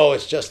think, oh,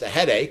 it's just a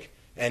headache,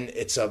 and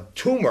it's a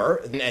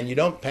tumor, and you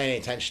don't pay any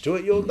attention to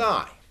it, you'll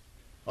die.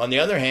 On the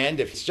other hand,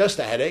 if it's just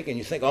a headache and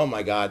you think, oh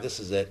my God, this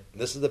is it,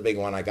 this is the big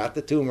one, I got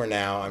the tumor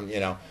now,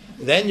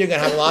 then you're going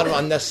to have a lot of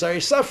unnecessary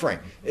suffering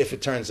if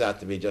it turns out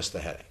to be just a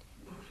headache.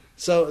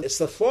 So it's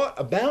the thought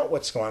about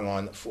what's going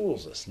on that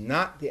fools us,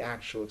 not the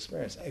actual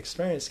experience.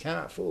 Experience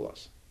cannot fool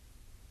us.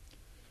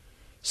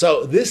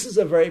 So this is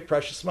a very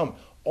precious moment.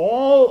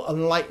 All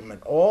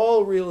enlightenment,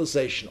 all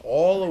realization,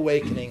 all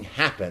awakening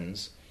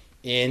happens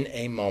in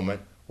a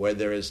moment where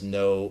there is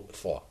no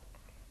thought.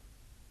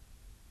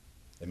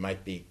 It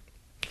might be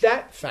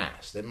that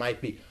fast. It might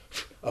be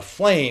a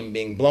flame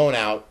being blown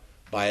out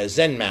by a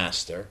Zen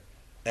master,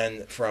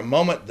 and for a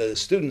moment the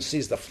student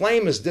sees the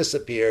flame has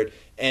disappeared,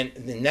 and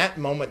in that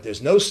moment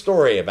there's no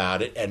story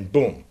about it, and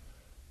boom,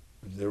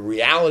 the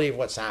reality of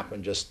what's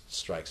happened just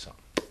strikes home.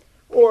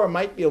 Or it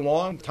might be a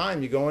long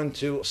time. You go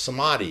into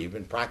samadhi. You've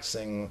been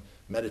practicing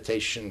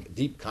meditation,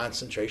 deep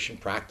concentration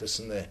practice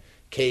in the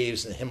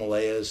caves in the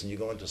Himalayas, and you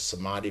go into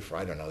samadhi for,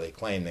 I don't know, they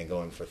claim they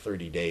go in for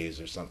 30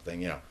 days or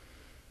something,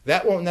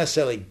 That won't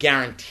necessarily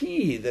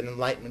guarantee that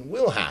enlightenment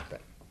will happen.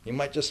 You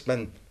might just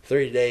spend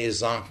 30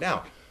 days zonked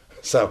out.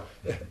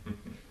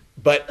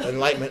 But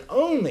enlightenment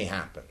only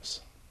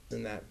happens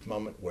in that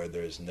moment where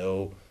there is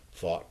no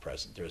thought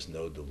present, there is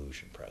no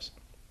delusion present.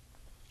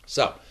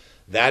 So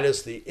that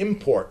is the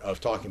import of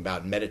talking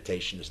about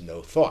meditation is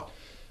no thought.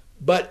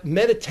 But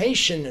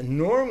meditation,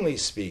 normally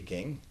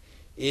speaking,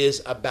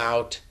 is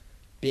about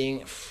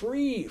being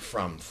free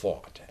from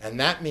thought. And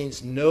that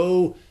means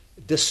no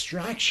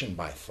distraction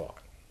by thought.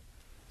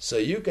 So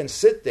you can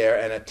sit there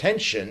and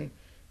attention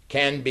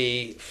can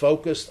be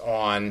focused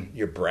on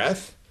your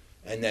breath,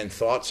 and then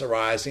thoughts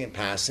arising and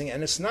passing,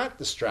 and it's not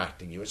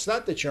distracting you. It's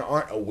not that you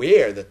aren't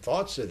aware that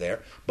thoughts are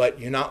there, but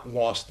you're not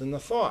lost in the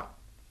thought.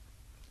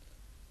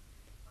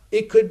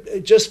 It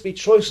could just be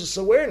choiceless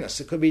awareness.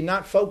 It could be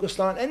not focused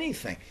on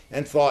anything,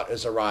 and thought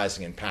is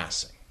arising and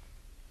passing,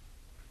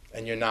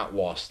 and you're not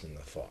lost in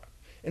the thought.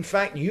 In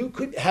fact, you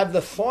could have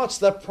the thoughts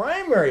the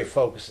primary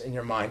focus in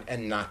your mind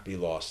and not be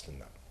lost in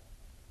them.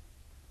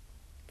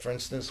 For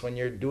instance, when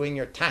you're doing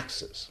your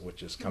taxes,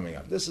 which is coming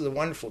up. This is a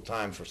wonderful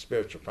time for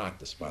spiritual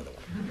practice, by the way.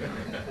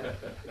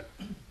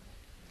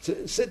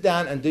 To sit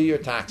down and do your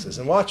taxes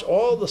and watch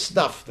all the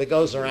stuff that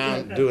goes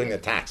around doing the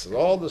taxes,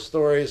 all the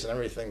stories and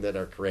everything that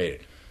are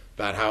created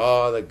about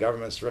how, the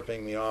government's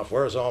ripping me off,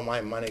 where's all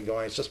my money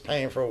going, it's just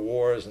paying for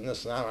wars and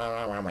this and that.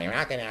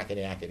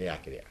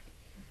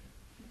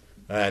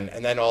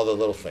 And then all the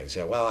little things.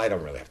 Well, I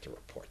don't really have to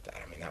report that.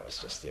 I mean, that was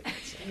just the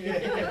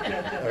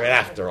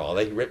after all,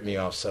 they ripped me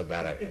off so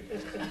bad.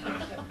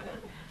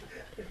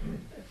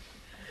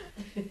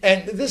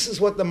 And this is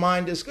what the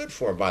mind is good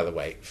for, by the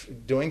way,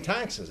 doing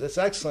taxes. It's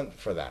excellent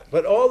for that.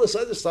 But all this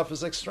other stuff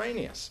is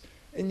extraneous.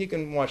 And you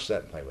can watch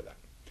that and play with that.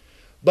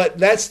 But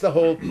that's the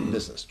whole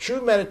business.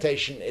 True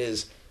meditation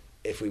is,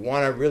 if we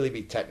want to really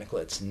be technical,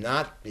 it's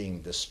not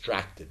being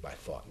distracted by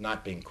thought,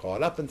 not being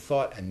caught up in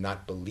thought, and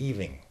not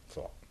believing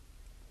thought,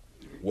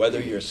 whether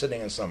you're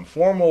sitting in some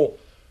formal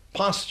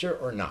posture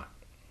or not.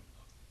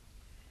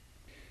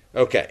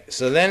 Okay,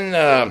 so then...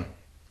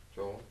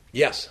 Joel?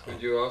 Yes?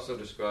 Could you also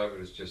describe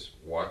it as just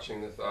watching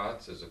the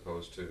thoughts as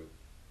opposed to,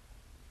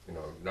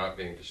 not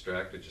being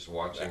distracted, just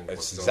watching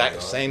what's going on?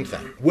 It's the same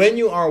thing. When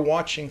you are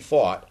watching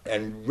thought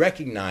and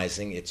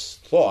recognizing it's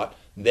thought,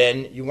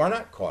 then you are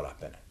not caught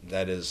up in it.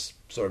 That is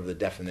sort of the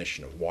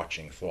definition of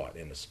watching thought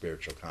in a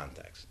spiritual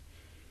context.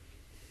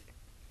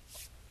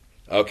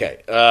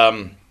 Okay,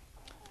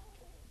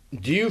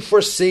 do you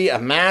foresee a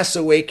mass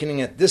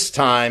awakening at this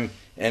time?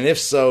 And if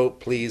so,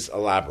 please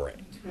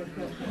elaborate.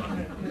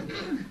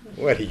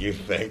 What do you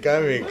think? I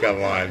mean,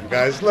 come on,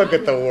 guys. Look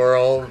at the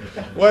world.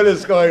 What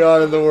is going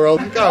on in the world?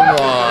 Come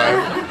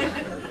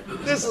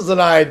on. This is an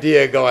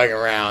idea going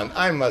around.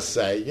 I must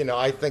say,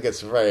 I think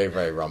it's very,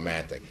 very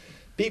romantic.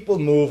 People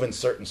move in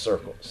certain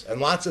circles,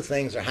 and lots of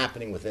things are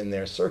happening within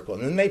their circle.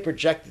 And then they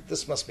project that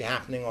this must be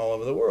happening all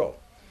over the world.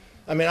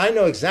 I mean, I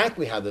know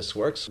exactly how this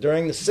works.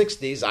 During the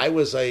 60s, I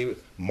was a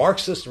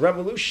Marxist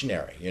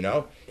revolutionary,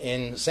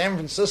 in San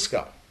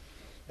Francisco.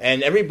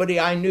 And everybody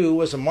I knew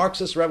was a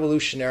Marxist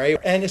revolutionary.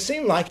 And it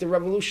seemed like the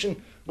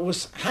revolution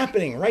was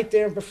happening right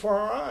there before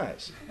our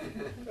eyes.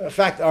 In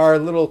fact, our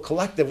little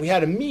collective, we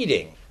had a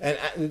meeting.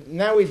 And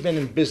now we've been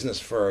in business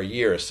for a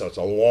year, so it's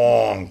a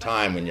long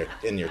time when you're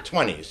in your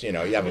 20s.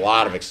 You have a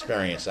lot of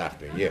experience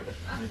after a year.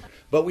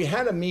 But we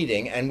had a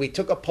meeting, and we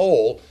took a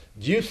poll.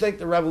 Do you think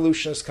the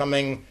revolution is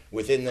coming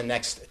within the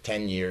next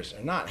 10 years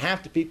or not?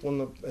 Half the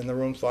people in the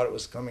room thought it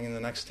was coming in the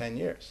next 10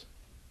 years.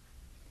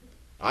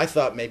 I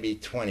thought maybe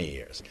 20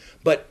 years.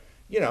 But,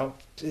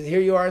 here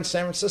you are in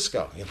San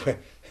Francisco,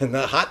 in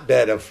the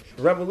hotbed of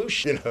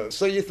revolution,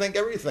 so you think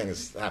everything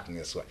is happening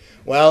this way.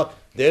 Well,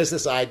 there's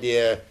this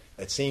idea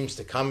that seems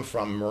to come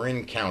from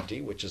Marin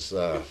County, which is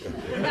a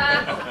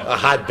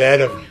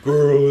hotbed of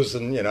gurus,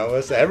 and,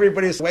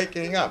 everybody's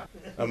waking up.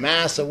 A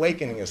mass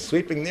awakening is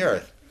sweeping the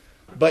earth.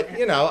 But,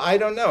 I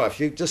don't know. If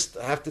you just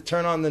have to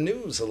turn on the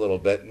news a little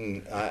bit,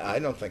 and I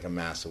don't think a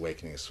mass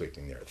awakening is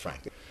sweeping the earth,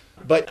 frankly.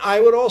 But I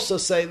would also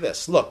say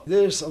this. Look,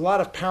 there's a lot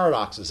of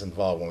paradoxes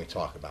involved when we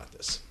talk about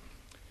this.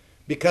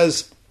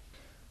 Because,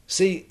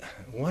 see,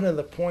 one of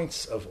the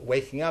points of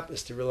waking up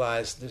is to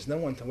realize there's no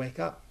one to wake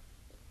up.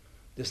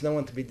 There's no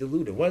one to be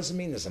deluded. What does it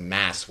mean there's a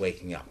mass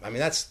waking up? I mean,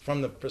 that's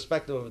from the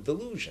perspective of a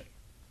delusion.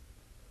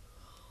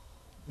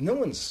 No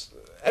one's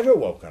ever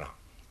woken up.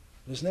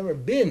 There's never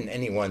been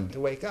anyone to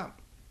wake up.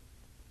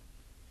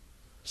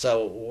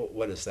 So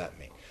what does that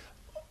mean?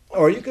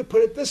 Or you could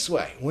put it this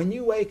way. When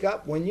you wake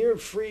up, when you're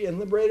free and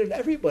liberated,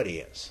 everybody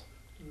is.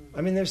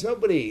 I mean, there's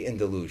nobody in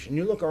delusion.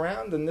 You look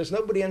around and there's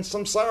nobody in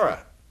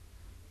samsara.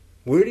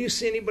 Where do you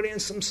see anybody in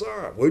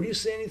samsara? Where do you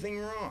see anything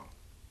wrong?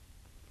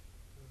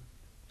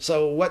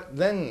 So what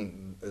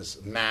then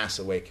does mass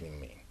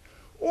awakening mean?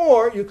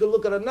 Or you could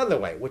look at another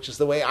way, which is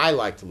the way I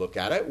like to look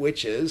at it,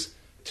 which is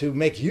to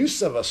make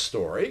use of a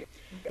story.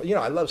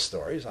 I love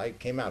stories. I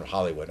came out of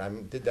Hollywood. I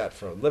did that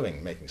for a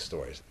living, making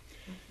stories.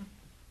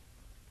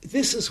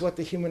 This is what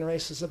the human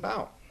race is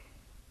about.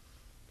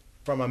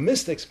 From a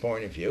mystic's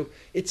point of view,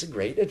 it's a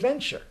great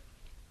adventure.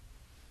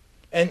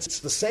 And it's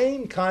the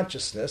same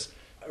consciousness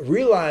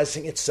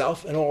realizing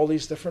itself in all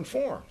these different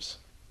forms.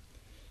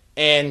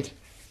 And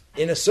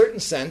in a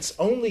certain sense,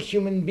 only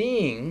human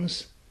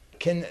beings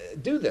can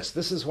do this.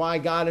 This is why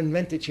God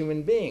invented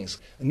human beings.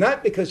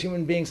 Not because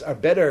human beings are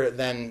better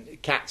than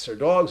cats or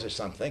dogs or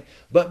something,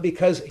 but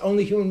because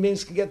only human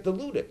beings can get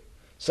deluded.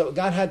 So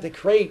God had to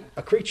create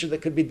a creature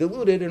that could be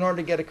deluded in order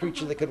to get a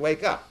creature that could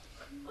wake up.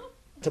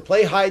 To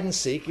play hide and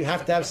seek, you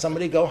have to have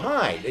somebody go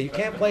hide. You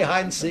can't play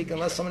hide and seek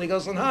unless somebody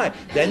goes and hide.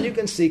 Then you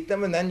can seek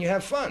them and then you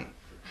have fun.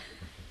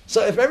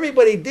 So if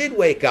everybody did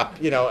wake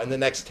up, in the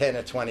next 10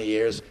 or 20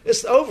 years,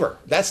 it's over.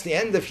 That's the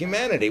end of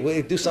humanity.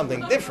 We do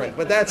something different,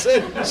 but that's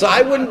it. So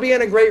I wouldn't be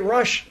in a great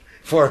rush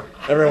for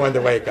everyone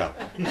to wake up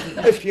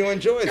if you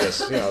enjoy this,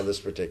 this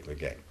particular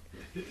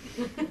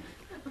game.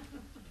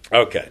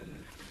 Okay.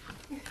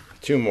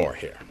 2 more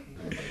here.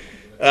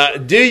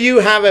 Do you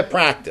have a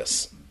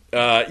practice?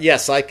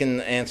 Yes, I can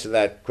answer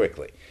that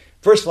quickly.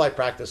 First of all, I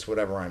practice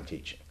whatever I'm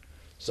teaching.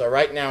 So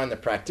right now in the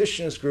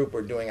practitioners group,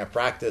 we're doing a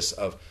practice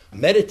of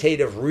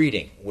meditative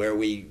reading, where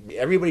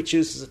everybody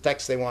chooses a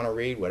text they want to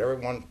read, whatever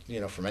one,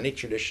 from any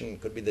tradition.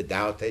 It could be the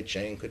Tao Te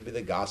Ching, could be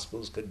the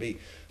Gospels, could be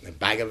the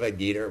Bhagavad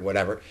Gita, or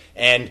whatever.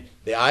 And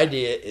the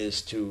idea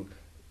is to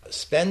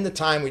spend the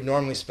time we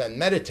normally spend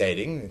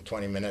meditating,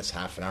 20 minutes,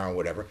 half an hour,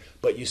 whatever,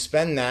 but you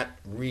spend that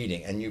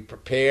reading, and you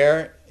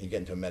prepare, you get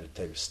into a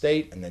meditative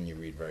state, and then you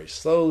read very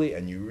slowly,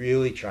 and you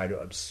really try to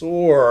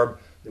absorb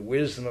the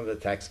wisdom of the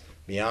text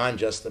beyond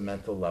just the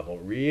mental level.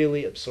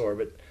 Really absorb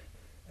it,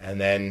 and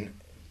then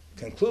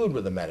conclude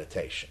with a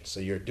meditation.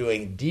 So you're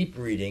doing deep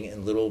reading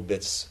in little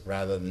bits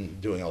rather than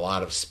doing a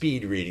lot of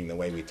speed reading the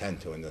way we tend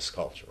to in this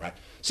culture, right?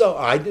 So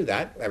I do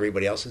that.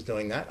 Everybody else is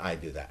doing that. I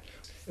do that.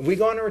 If we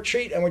go on a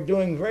retreat and we're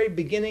doing very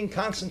beginning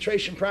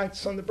concentration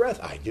practice on the breath,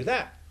 I do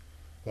that.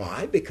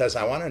 Why? Because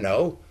I want to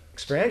know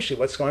experientially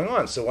what's going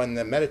on. So when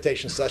the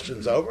meditation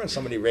session's over and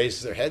somebody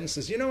raises their head and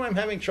says, I'm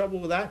having trouble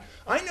with that,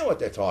 I know what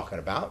they're talking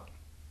about.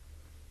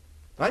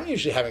 I'm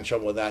usually having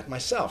trouble with that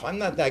myself. I'm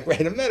not that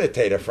great a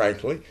meditator,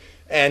 frankly.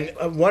 And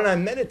when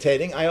I'm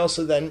meditating, I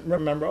also then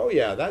remember,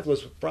 that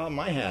was a problem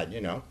I had,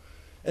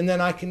 And then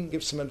I can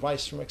give some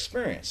advice from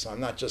experience. So I'm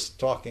not just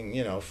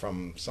talking,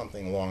 from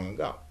something long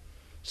ago.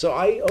 So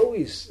I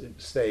always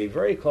stay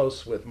very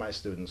close with my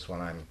students when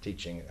I'm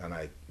teaching, and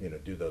I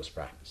do those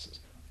practices.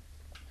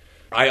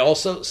 I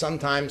also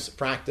sometimes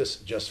practice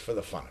just for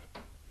the fun of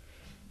it.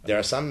 There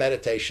are some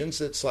meditations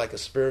that's like a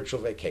spiritual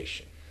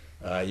vacation.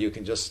 You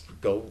can just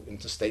go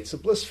into states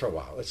of bliss for a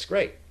while. It's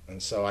great.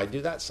 And so I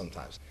do that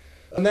sometimes.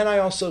 And then I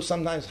also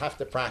sometimes have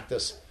to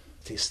practice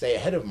to stay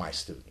ahead of my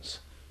students.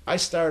 I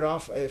started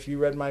off, if you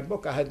read my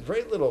book, I had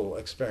very little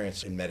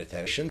experience in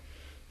meditation.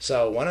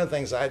 So one of the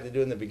things I had to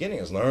do in the beginning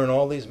is learn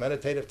all these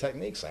meditative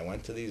techniques. I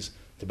went to these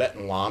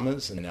Tibetan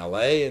lamas in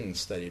L.A. and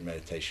studied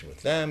meditation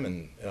with them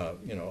and,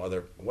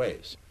 other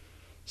ways.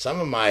 Some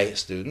of my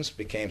students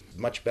became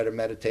much better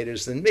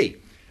meditators than me.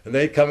 And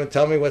they'd come and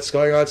tell me what's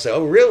going on and say,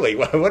 oh, really?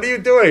 What are you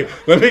doing?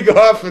 Let me go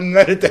off and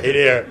meditate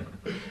here.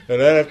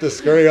 And I'd have to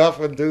scurry off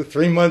and do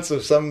 3 months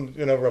of some,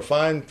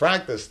 refined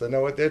practice to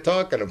know what they're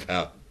talking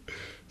about.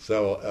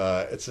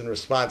 So it's in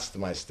response to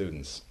my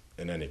students,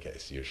 in any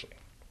case, usually.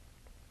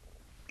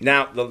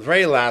 Now, the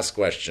very last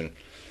question,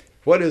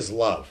 what is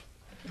love?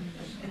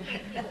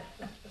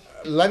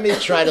 Let me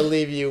try to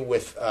leave you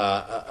with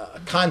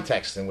a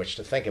context in which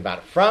to think about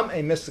it from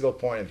a mystical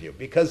point of view,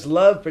 because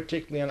love,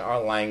 particularly in our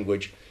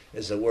language,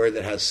 is a word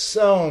that has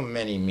so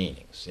many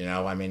meanings. You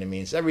know, I mean, it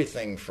means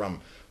everything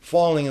from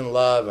falling in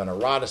love and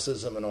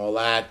eroticism and all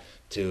that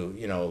to,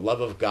 you know,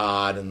 love of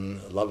God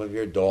and love of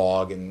your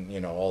dog and, you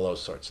know, all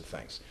those sorts of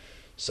things.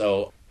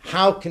 So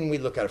how can we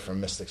look at it from a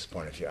mystic's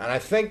point of view? And I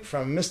think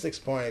from a mystic's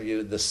point of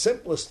view, the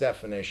simplest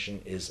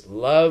definition is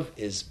love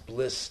is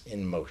bliss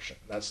in motion.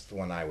 That's the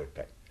one I would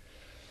pick.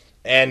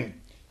 And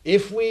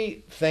if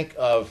we think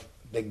of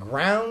the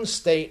ground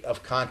state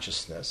of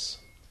consciousness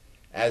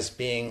as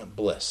being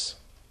bliss,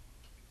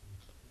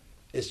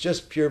 it's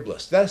just pure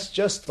bliss. That's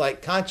just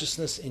like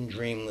consciousness in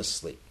dreamless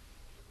sleep,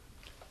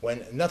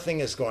 when nothing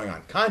is going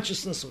on.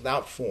 Consciousness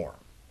without form.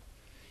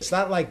 It's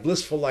not like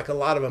blissful like a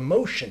lot of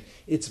emotion.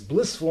 It's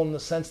blissful in the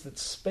sense that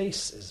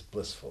space is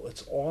blissful.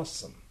 It's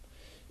awesome.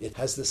 It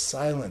has this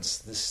silence,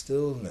 this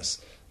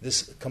stillness,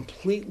 this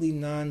completely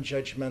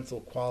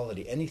non-judgmental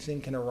quality.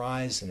 Anything can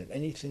arise in it.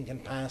 Anything can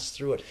pass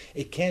through it.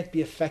 It can't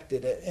be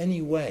affected in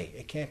any way.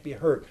 It can't be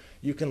hurt.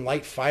 You can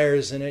light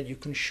fires in it. You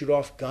can shoot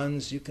off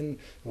guns. You can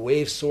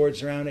wave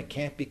swords around. It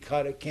can't be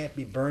cut. It can't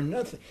be burned.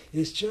 Nothing.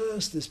 It's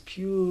just this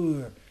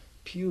pure,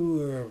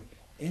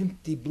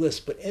 empty bliss,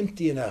 but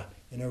empty in a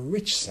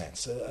rich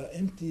sense.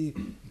 Empty,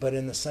 but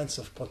in the sense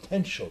of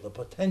potential, the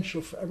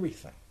potential for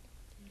everything.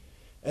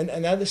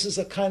 And now this is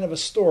a kind of a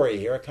story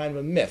here, a kind of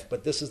a myth,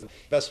 but this is the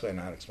best way I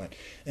know how to explain it.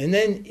 And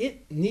then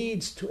it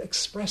needs to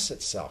express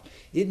itself.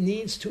 It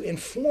needs to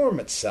inform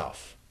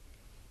itself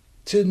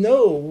to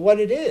know what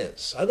it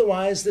is.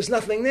 Otherwise, there's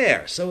nothing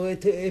there. So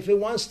if it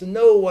wants to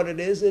know what it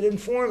is, it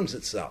informs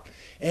itself.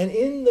 And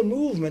in the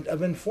movement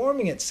of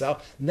informing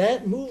itself,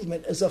 that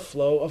movement is a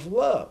flow of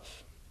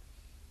love.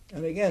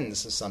 And again,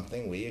 this is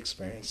something we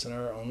experience in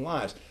our own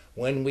lives.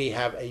 When we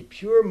have a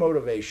pure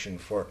motivation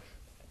for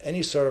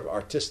any sort of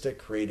artistic,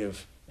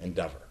 creative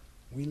endeavor,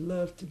 we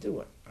love to do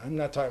it. I'm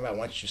not talking about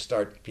once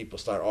people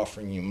start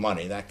offering you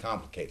money, that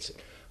complicates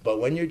it. But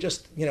when you're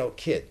just, a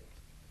kid,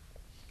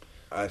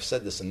 I've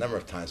said this a number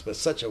of times, but it's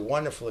such a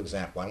wonderful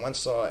example. I once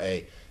saw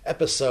a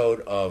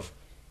episode of,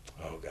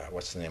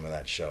 what's the name of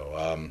that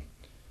show?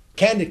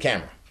 Candid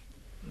Camera.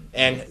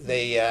 And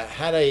they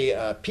had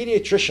a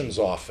pediatrician's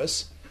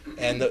office,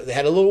 and they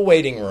had a little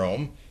waiting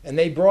room, and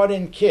they brought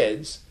in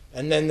kids,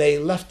 and then they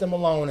left them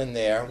alone in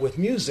there with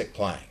music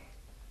playing.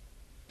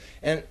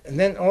 And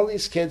then all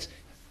these kids,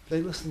 they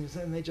listen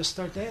and they just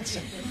start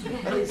dancing.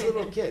 All these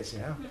little kids,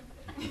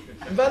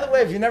 And by the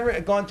way, have you never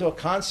gone to a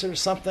concert or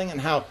something and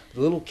how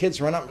the little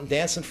kids run up and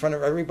dance in front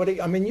of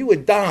everybody? I mean, you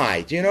would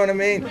die. Do you know what I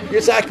mean?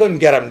 I couldn't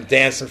get them to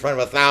dance in front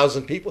of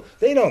 1,000 people.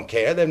 They don't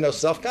care. They have no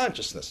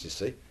self-consciousness, you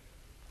see.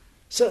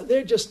 So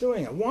they're just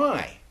doing it.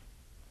 Why?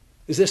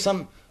 Is there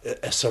some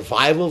a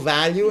survival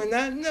value in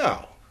that?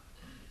 No.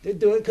 They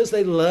do it because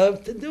they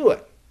love to do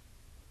it.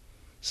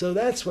 So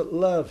that's what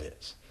love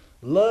is.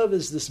 Love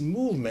is this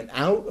movement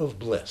out of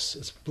bliss.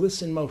 It's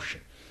bliss in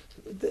motion.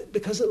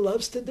 Because it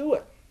loves to do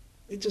it.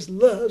 It just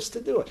loves to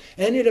do it.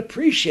 And it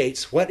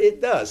appreciates what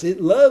it does. It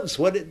loves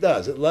what it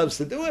does. It loves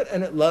to do it,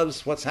 and it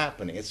loves what's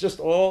happening. It's just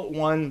all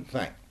one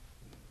thing.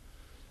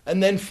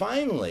 And then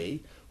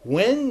finally,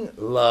 when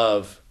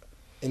love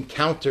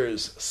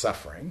encounters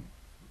suffering,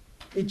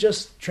 it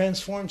just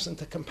transforms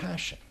into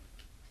compassion.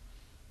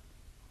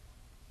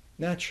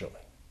 Naturally.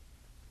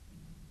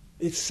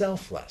 It's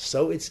selfless,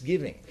 so it's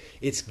giving.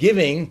 It's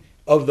giving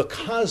of the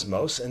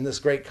cosmos in this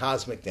great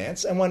cosmic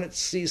dance, and when it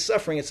sees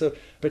suffering, it's a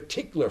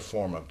particular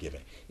form of giving.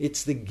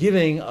 It's the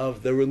giving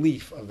of the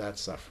relief of that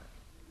suffering.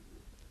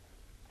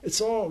 It's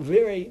all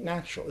very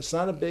natural. It's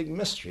not a big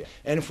mystery.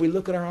 And if we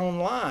look at our own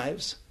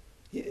lives,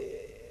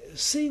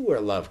 see where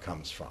love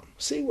comes from.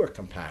 See where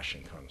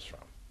compassion comes from.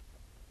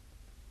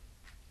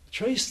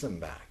 Trace them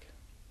back.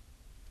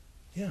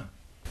 Yeah.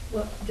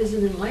 Well, how does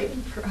an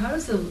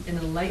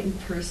enlightened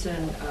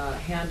person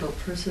handle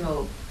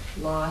personal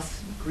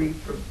loss,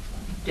 grief, or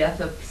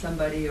death of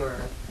somebody, or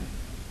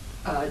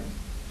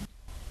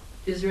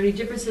is there any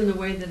difference in the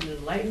way that an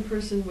enlightened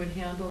person would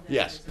handle that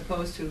Yes. as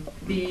opposed to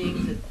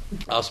beings that...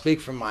 I'll speak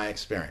from my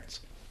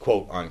experience,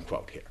 quote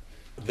unquote here.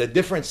 The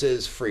difference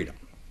is freedom.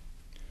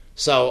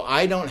 So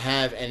I don't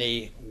have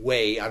any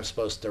way I'm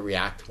supposed to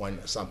react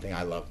when something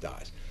I love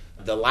dies.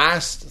 The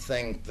last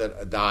thing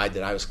that died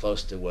that I was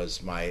close to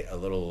was my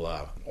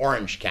little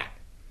orange cat,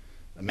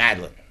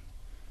 Madeline.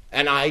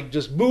 And I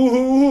just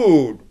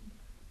boo-hoo-hooed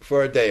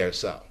for a day or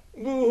so.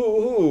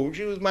 Boo-hoo-hoo.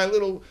 She was my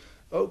little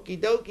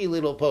okie-dokie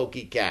little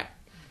pokey cat.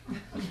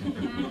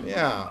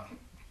 Yeah.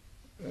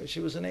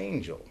 She was an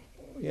angel.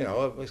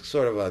 It was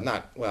sort of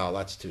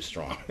that's too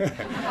strong.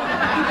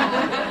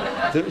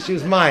 She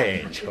was my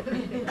angel.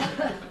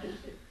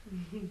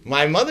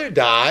 My mother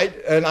died,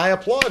 and I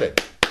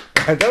applauded.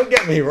 Don't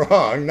get me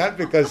wrong, not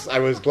because I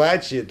was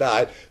glad she had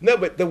died. No,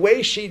 but the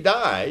way she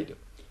died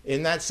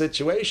in that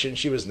situation,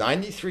 she was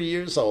 93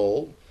 years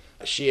old.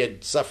 She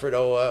had suffered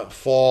a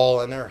fall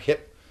in her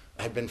hip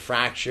had been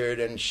fractured,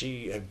 and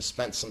she had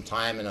spent some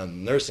time in a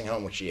nursing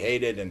home, which she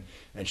hated,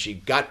 and she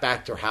got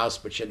back to her house,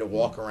 but she had to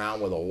walk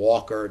around with a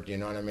walker, do you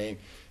know what I mean?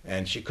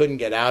 And she couldn't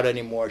get out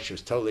anymore. She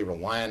was totally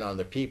reliant on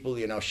other people.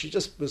 She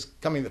just was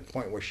coming to the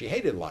point where she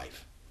hated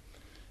life.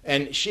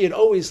 And she had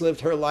always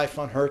lived her life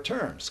on her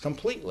terms,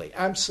 completely,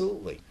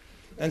 absolutely.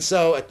 And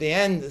so at the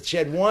end, she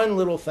had one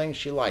little thing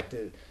she liked.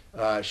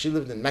 She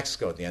lived in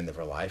Mexico at the end of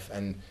her life,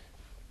 and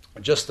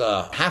just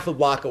half a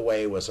block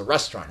away was a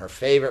restaurant, her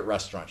favorite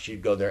restaurant.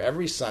 She'd go there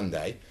every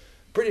Sunday,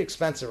 pretty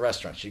expensive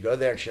restaurant. She'd go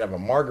there and she'd have a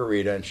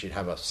margarita and she'd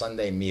have a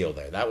Sunday meal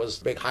there. That was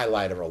the big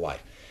highlight of her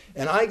life.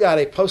 And I got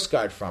a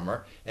postcard from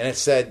her, and it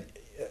said,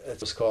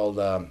 it was called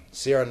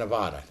Sierra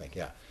Nevada, I think,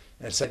 yeah.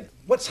 And it said,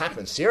 what's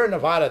happened? Sierra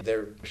Nevada,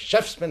 their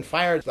chef's been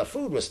fired. The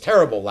food was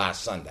terrible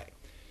last Sunday.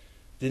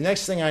 The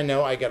next thing I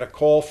know, I get a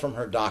call from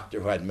her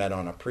doctor who I'd met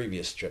on a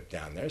previous trip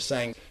down there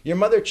saying, your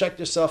mother checked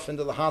herself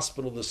into the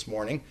hospital this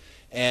morning,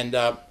 and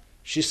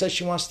she says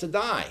she wants to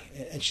die,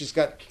 and she's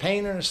got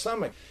pain in her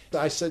stomach.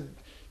 I said,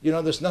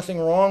 there's nothing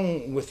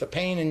wrong with the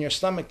pain in your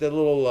stomach that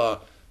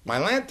little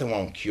Mylanta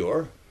won't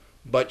cure,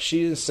 but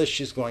she insists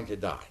she's going to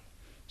die.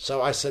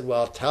 So I said,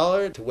 well, tell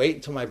her to wait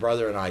until my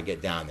brother and I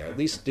get down there. At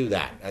least do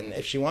that. And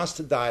if she wants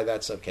to die,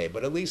 that's okay.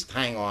 But at least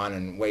hang on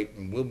and wait,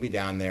 and we'll be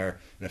down there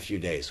in a few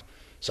days.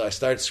 So I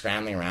started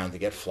scrambling around to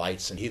get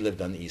flights, and he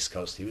lived on the East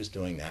Coast. He was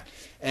doing that.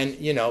 And,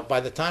 by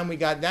the time we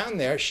got down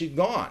there, she'd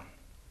gone.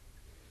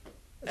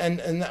 And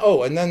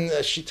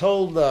then she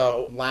told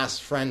the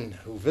last friend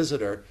who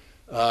visited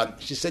her,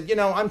 she said,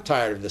 I'm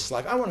tired of this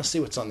life. I want to see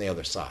what's on the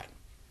other side.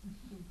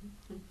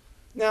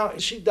 Now,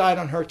 she died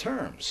on her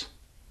terms.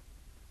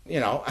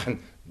 And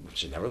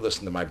she never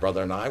listened to my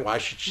brother and I. Why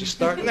should she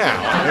start now?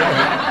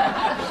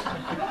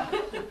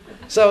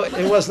 So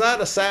it was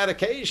not a sad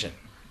occasion.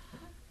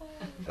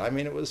 I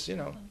mean, it was,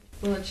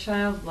 Well, a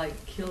child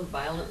killed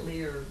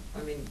violently,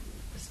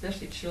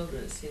 especially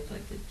children, it seems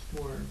like it's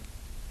more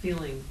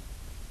feeling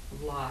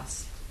of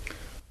loss.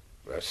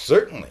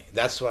 Certainly.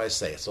 That's what I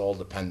say. It's all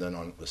dependent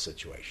on the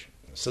situation.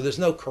 So there's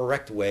no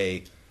correct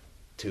way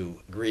to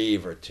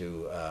grieve or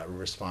to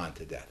respond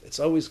to death. It's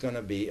always going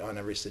to be on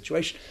every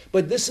situation.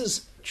 But this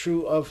is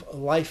true of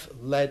life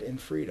led in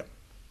freedom.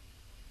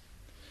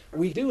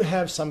 We do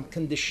have some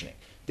conditioning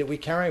that we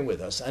carry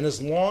with us, and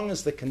as long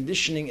as the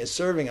conditioning is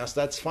serving us,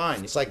 that's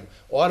fine. It's like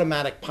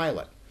automatic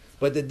pilot.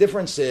 But the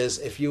difference is,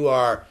 if you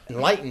are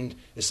enlightened,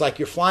 it's like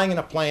you're flying in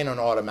a plane on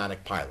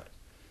automatic pilot.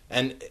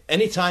 And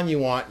anytime you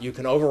want, you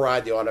can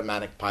override the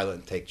automatic pilot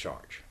and take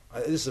charge.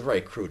 This is a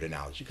very crude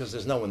analogy because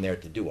there's no one there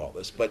to do all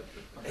this, but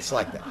it's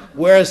like that.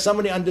 Whereas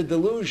somebody under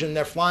delusion,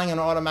 they're flying an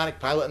automatic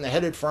pilot and they're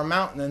headed for a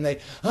mountain and they,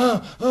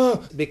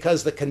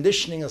 because the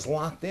conditioning is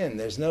locked in.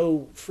 There's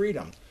no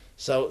freedom.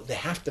 So they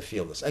have to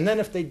feel this. And then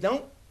if they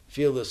don't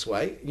feel this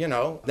way,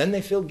 then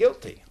they feel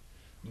guilty.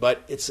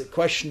 But it's a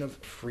question of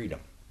freedom.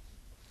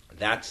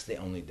 That's the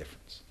only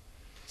difference.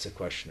 It's a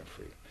question of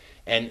freedom.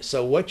 And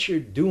so what you're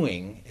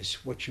doing is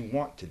what you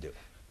want to do.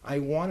 I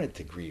wanted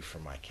to grieve for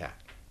my cat.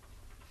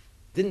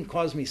 Didn't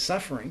cause me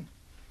suffering.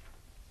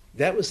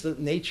 That was the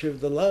nature of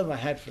the love I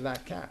had for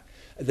that cat.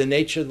 The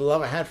nature of the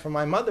love I had for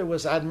my mother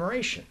was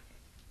admiration.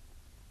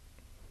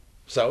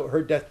 So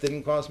her death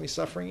didn't cause me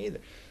suffering either.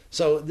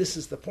 So this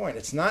is the point.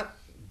 It's not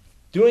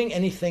doing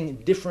anything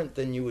different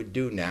than you would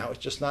do now. It's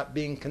just not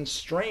being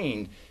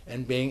constrained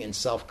and being in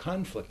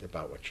self-conflict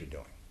about what you're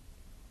doing.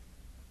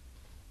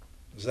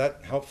 Is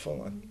that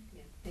helpful?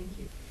 Yeah, thank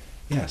you.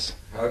 Yes.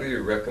 How do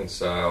you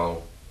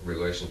reconcile a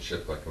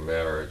relationship like a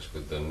marriage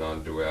with the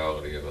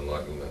non-duality of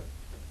enlightenment?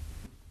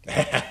 What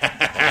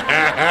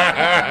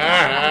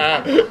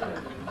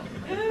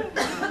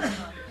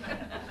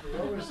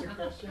was the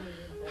question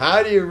again?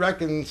 How do you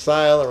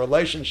reconcile a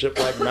relationship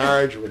like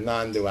marriage with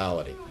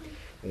non-duality?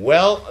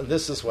 Well,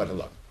 this is what I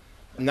look.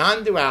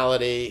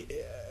 Non-duality,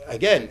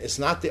 again, it's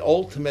not the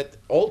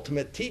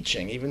ultimate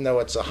teaching, even though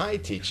it's a high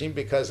teaching,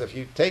 because if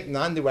you take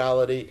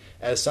non-duality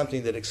as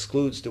something that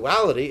excludes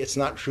duality, it's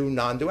not true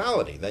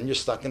non-duality. Then you're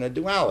stuck in a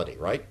duality,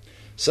 right?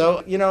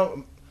 So,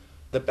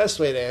 the best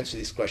way to answer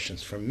these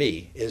questions for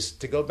me is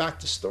to go back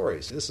to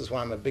stories. This is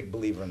why I'm a big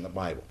believer in the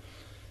Bible.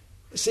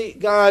 See,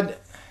 God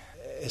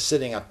is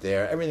sitting up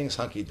there, everything's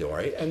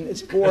hunky-dory, and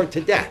it's bored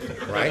to death,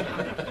 right?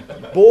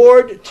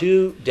 Bored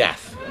to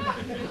death.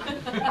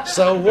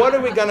 So what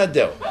are we going to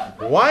do?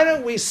 Why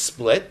don't we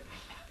split?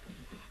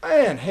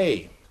 And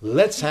hey,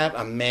 let's have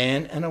a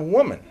man and a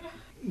woman.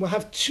 We'll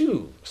have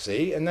two,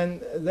 see? And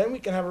then we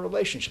can have a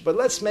relationship. But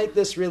let's make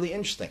this really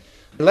interesting.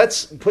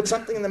 Let's put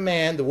something in the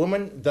man the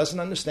woman doesn't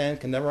understand,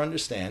 can never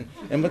understand,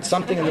 and put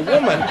something in the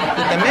woman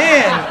that the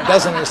man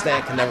doesn't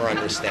understand, can never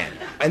understand.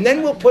 And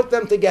then we'll put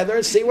them together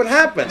and see what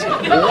happens.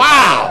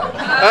 Wow!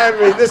 I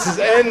mean, this is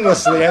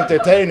endlessly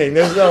entertaining.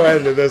 There's no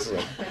end to this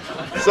one.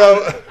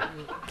 So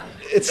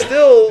it's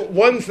still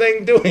one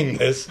thing doing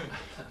this,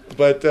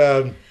 but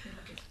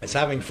it's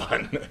having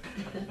fun.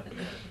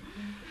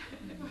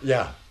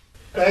 Yeah.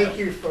 Thank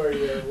you for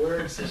your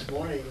words this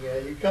morning.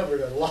 You covered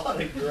a lot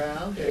of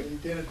ground, and you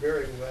did it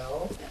very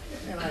well.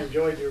 And I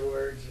enjoyed your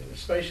words, and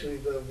especially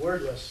the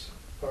wordless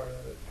part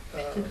of it.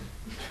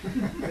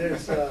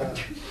 There's a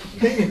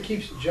thing that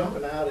keeps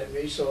jumping out at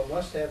me, so it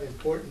must have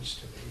importance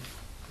to me,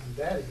 and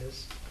that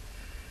is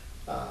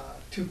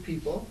two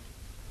people.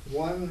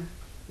 One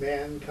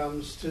man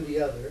comes to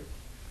the other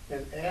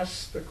and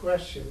asks the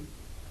question,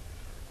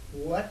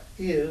 what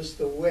is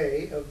the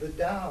way of the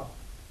Tao?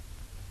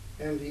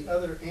 And the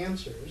other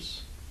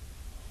answers,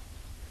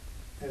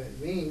 and it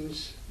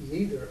means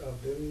neither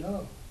of them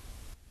know.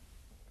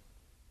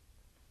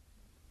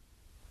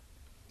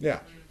 Yeah.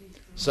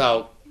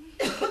 So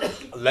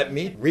let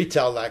me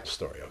retell that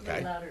story,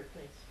 okay? Louder,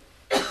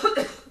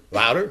 please.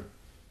 Louder?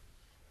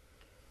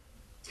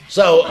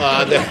 So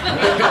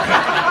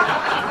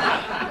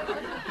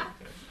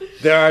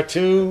there are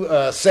two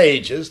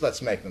sages.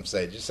 Let's make them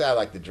sages. I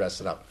like to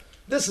dress it up.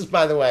 This is,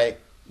 by the way,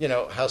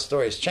 how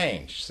stories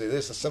change. See,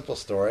 this is a simple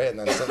story, and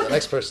then the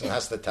next person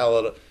has to tell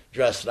it,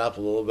 dress it up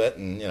a little bit,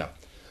 and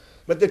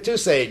But they're two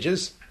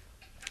sages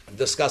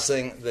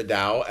discussing the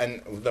Tao,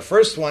 and the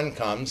first one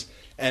comes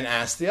and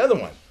asks the other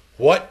one,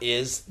 what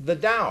is the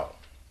Tao?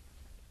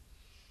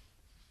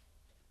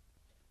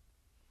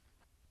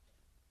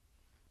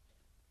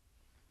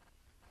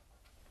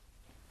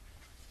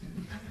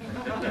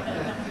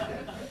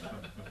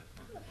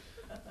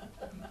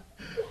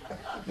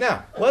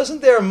 Now,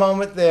 wasn't there a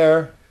moment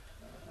there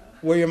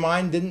where your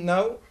mind didn't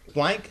know,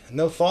 blank,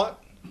 no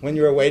thought, when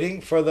you were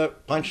waiting for the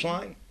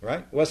punchline,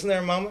 right? Wasn't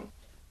there a moment?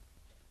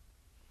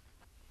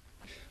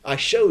 I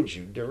showed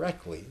you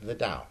directly the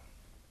Tao.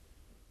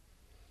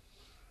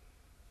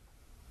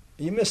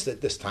 You missed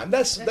it this time.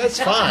 That's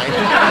fine.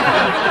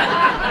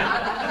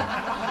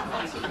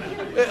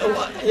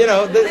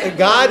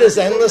 God is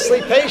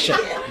endlessly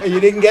patient. You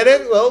didn't get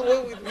it? Well,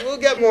 we'll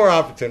get more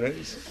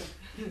opportunities.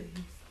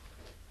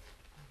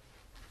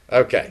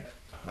 Okay.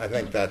 I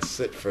think that's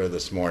it for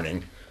this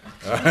morning.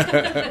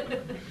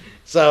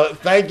 So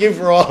thank you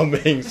for all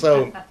being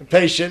so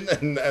patient.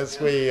 And as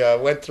we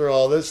went through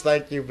all this,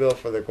 thank you, Bill,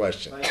 for the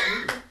question.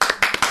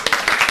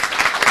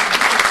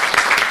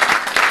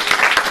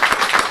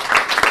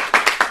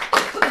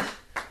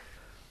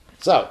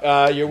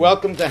 So you're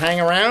welcome to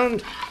hang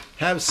around,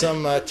 have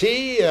some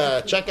tea,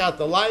 check out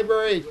the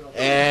library,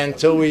 and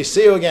until we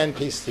see you again,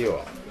 peace to you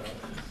all.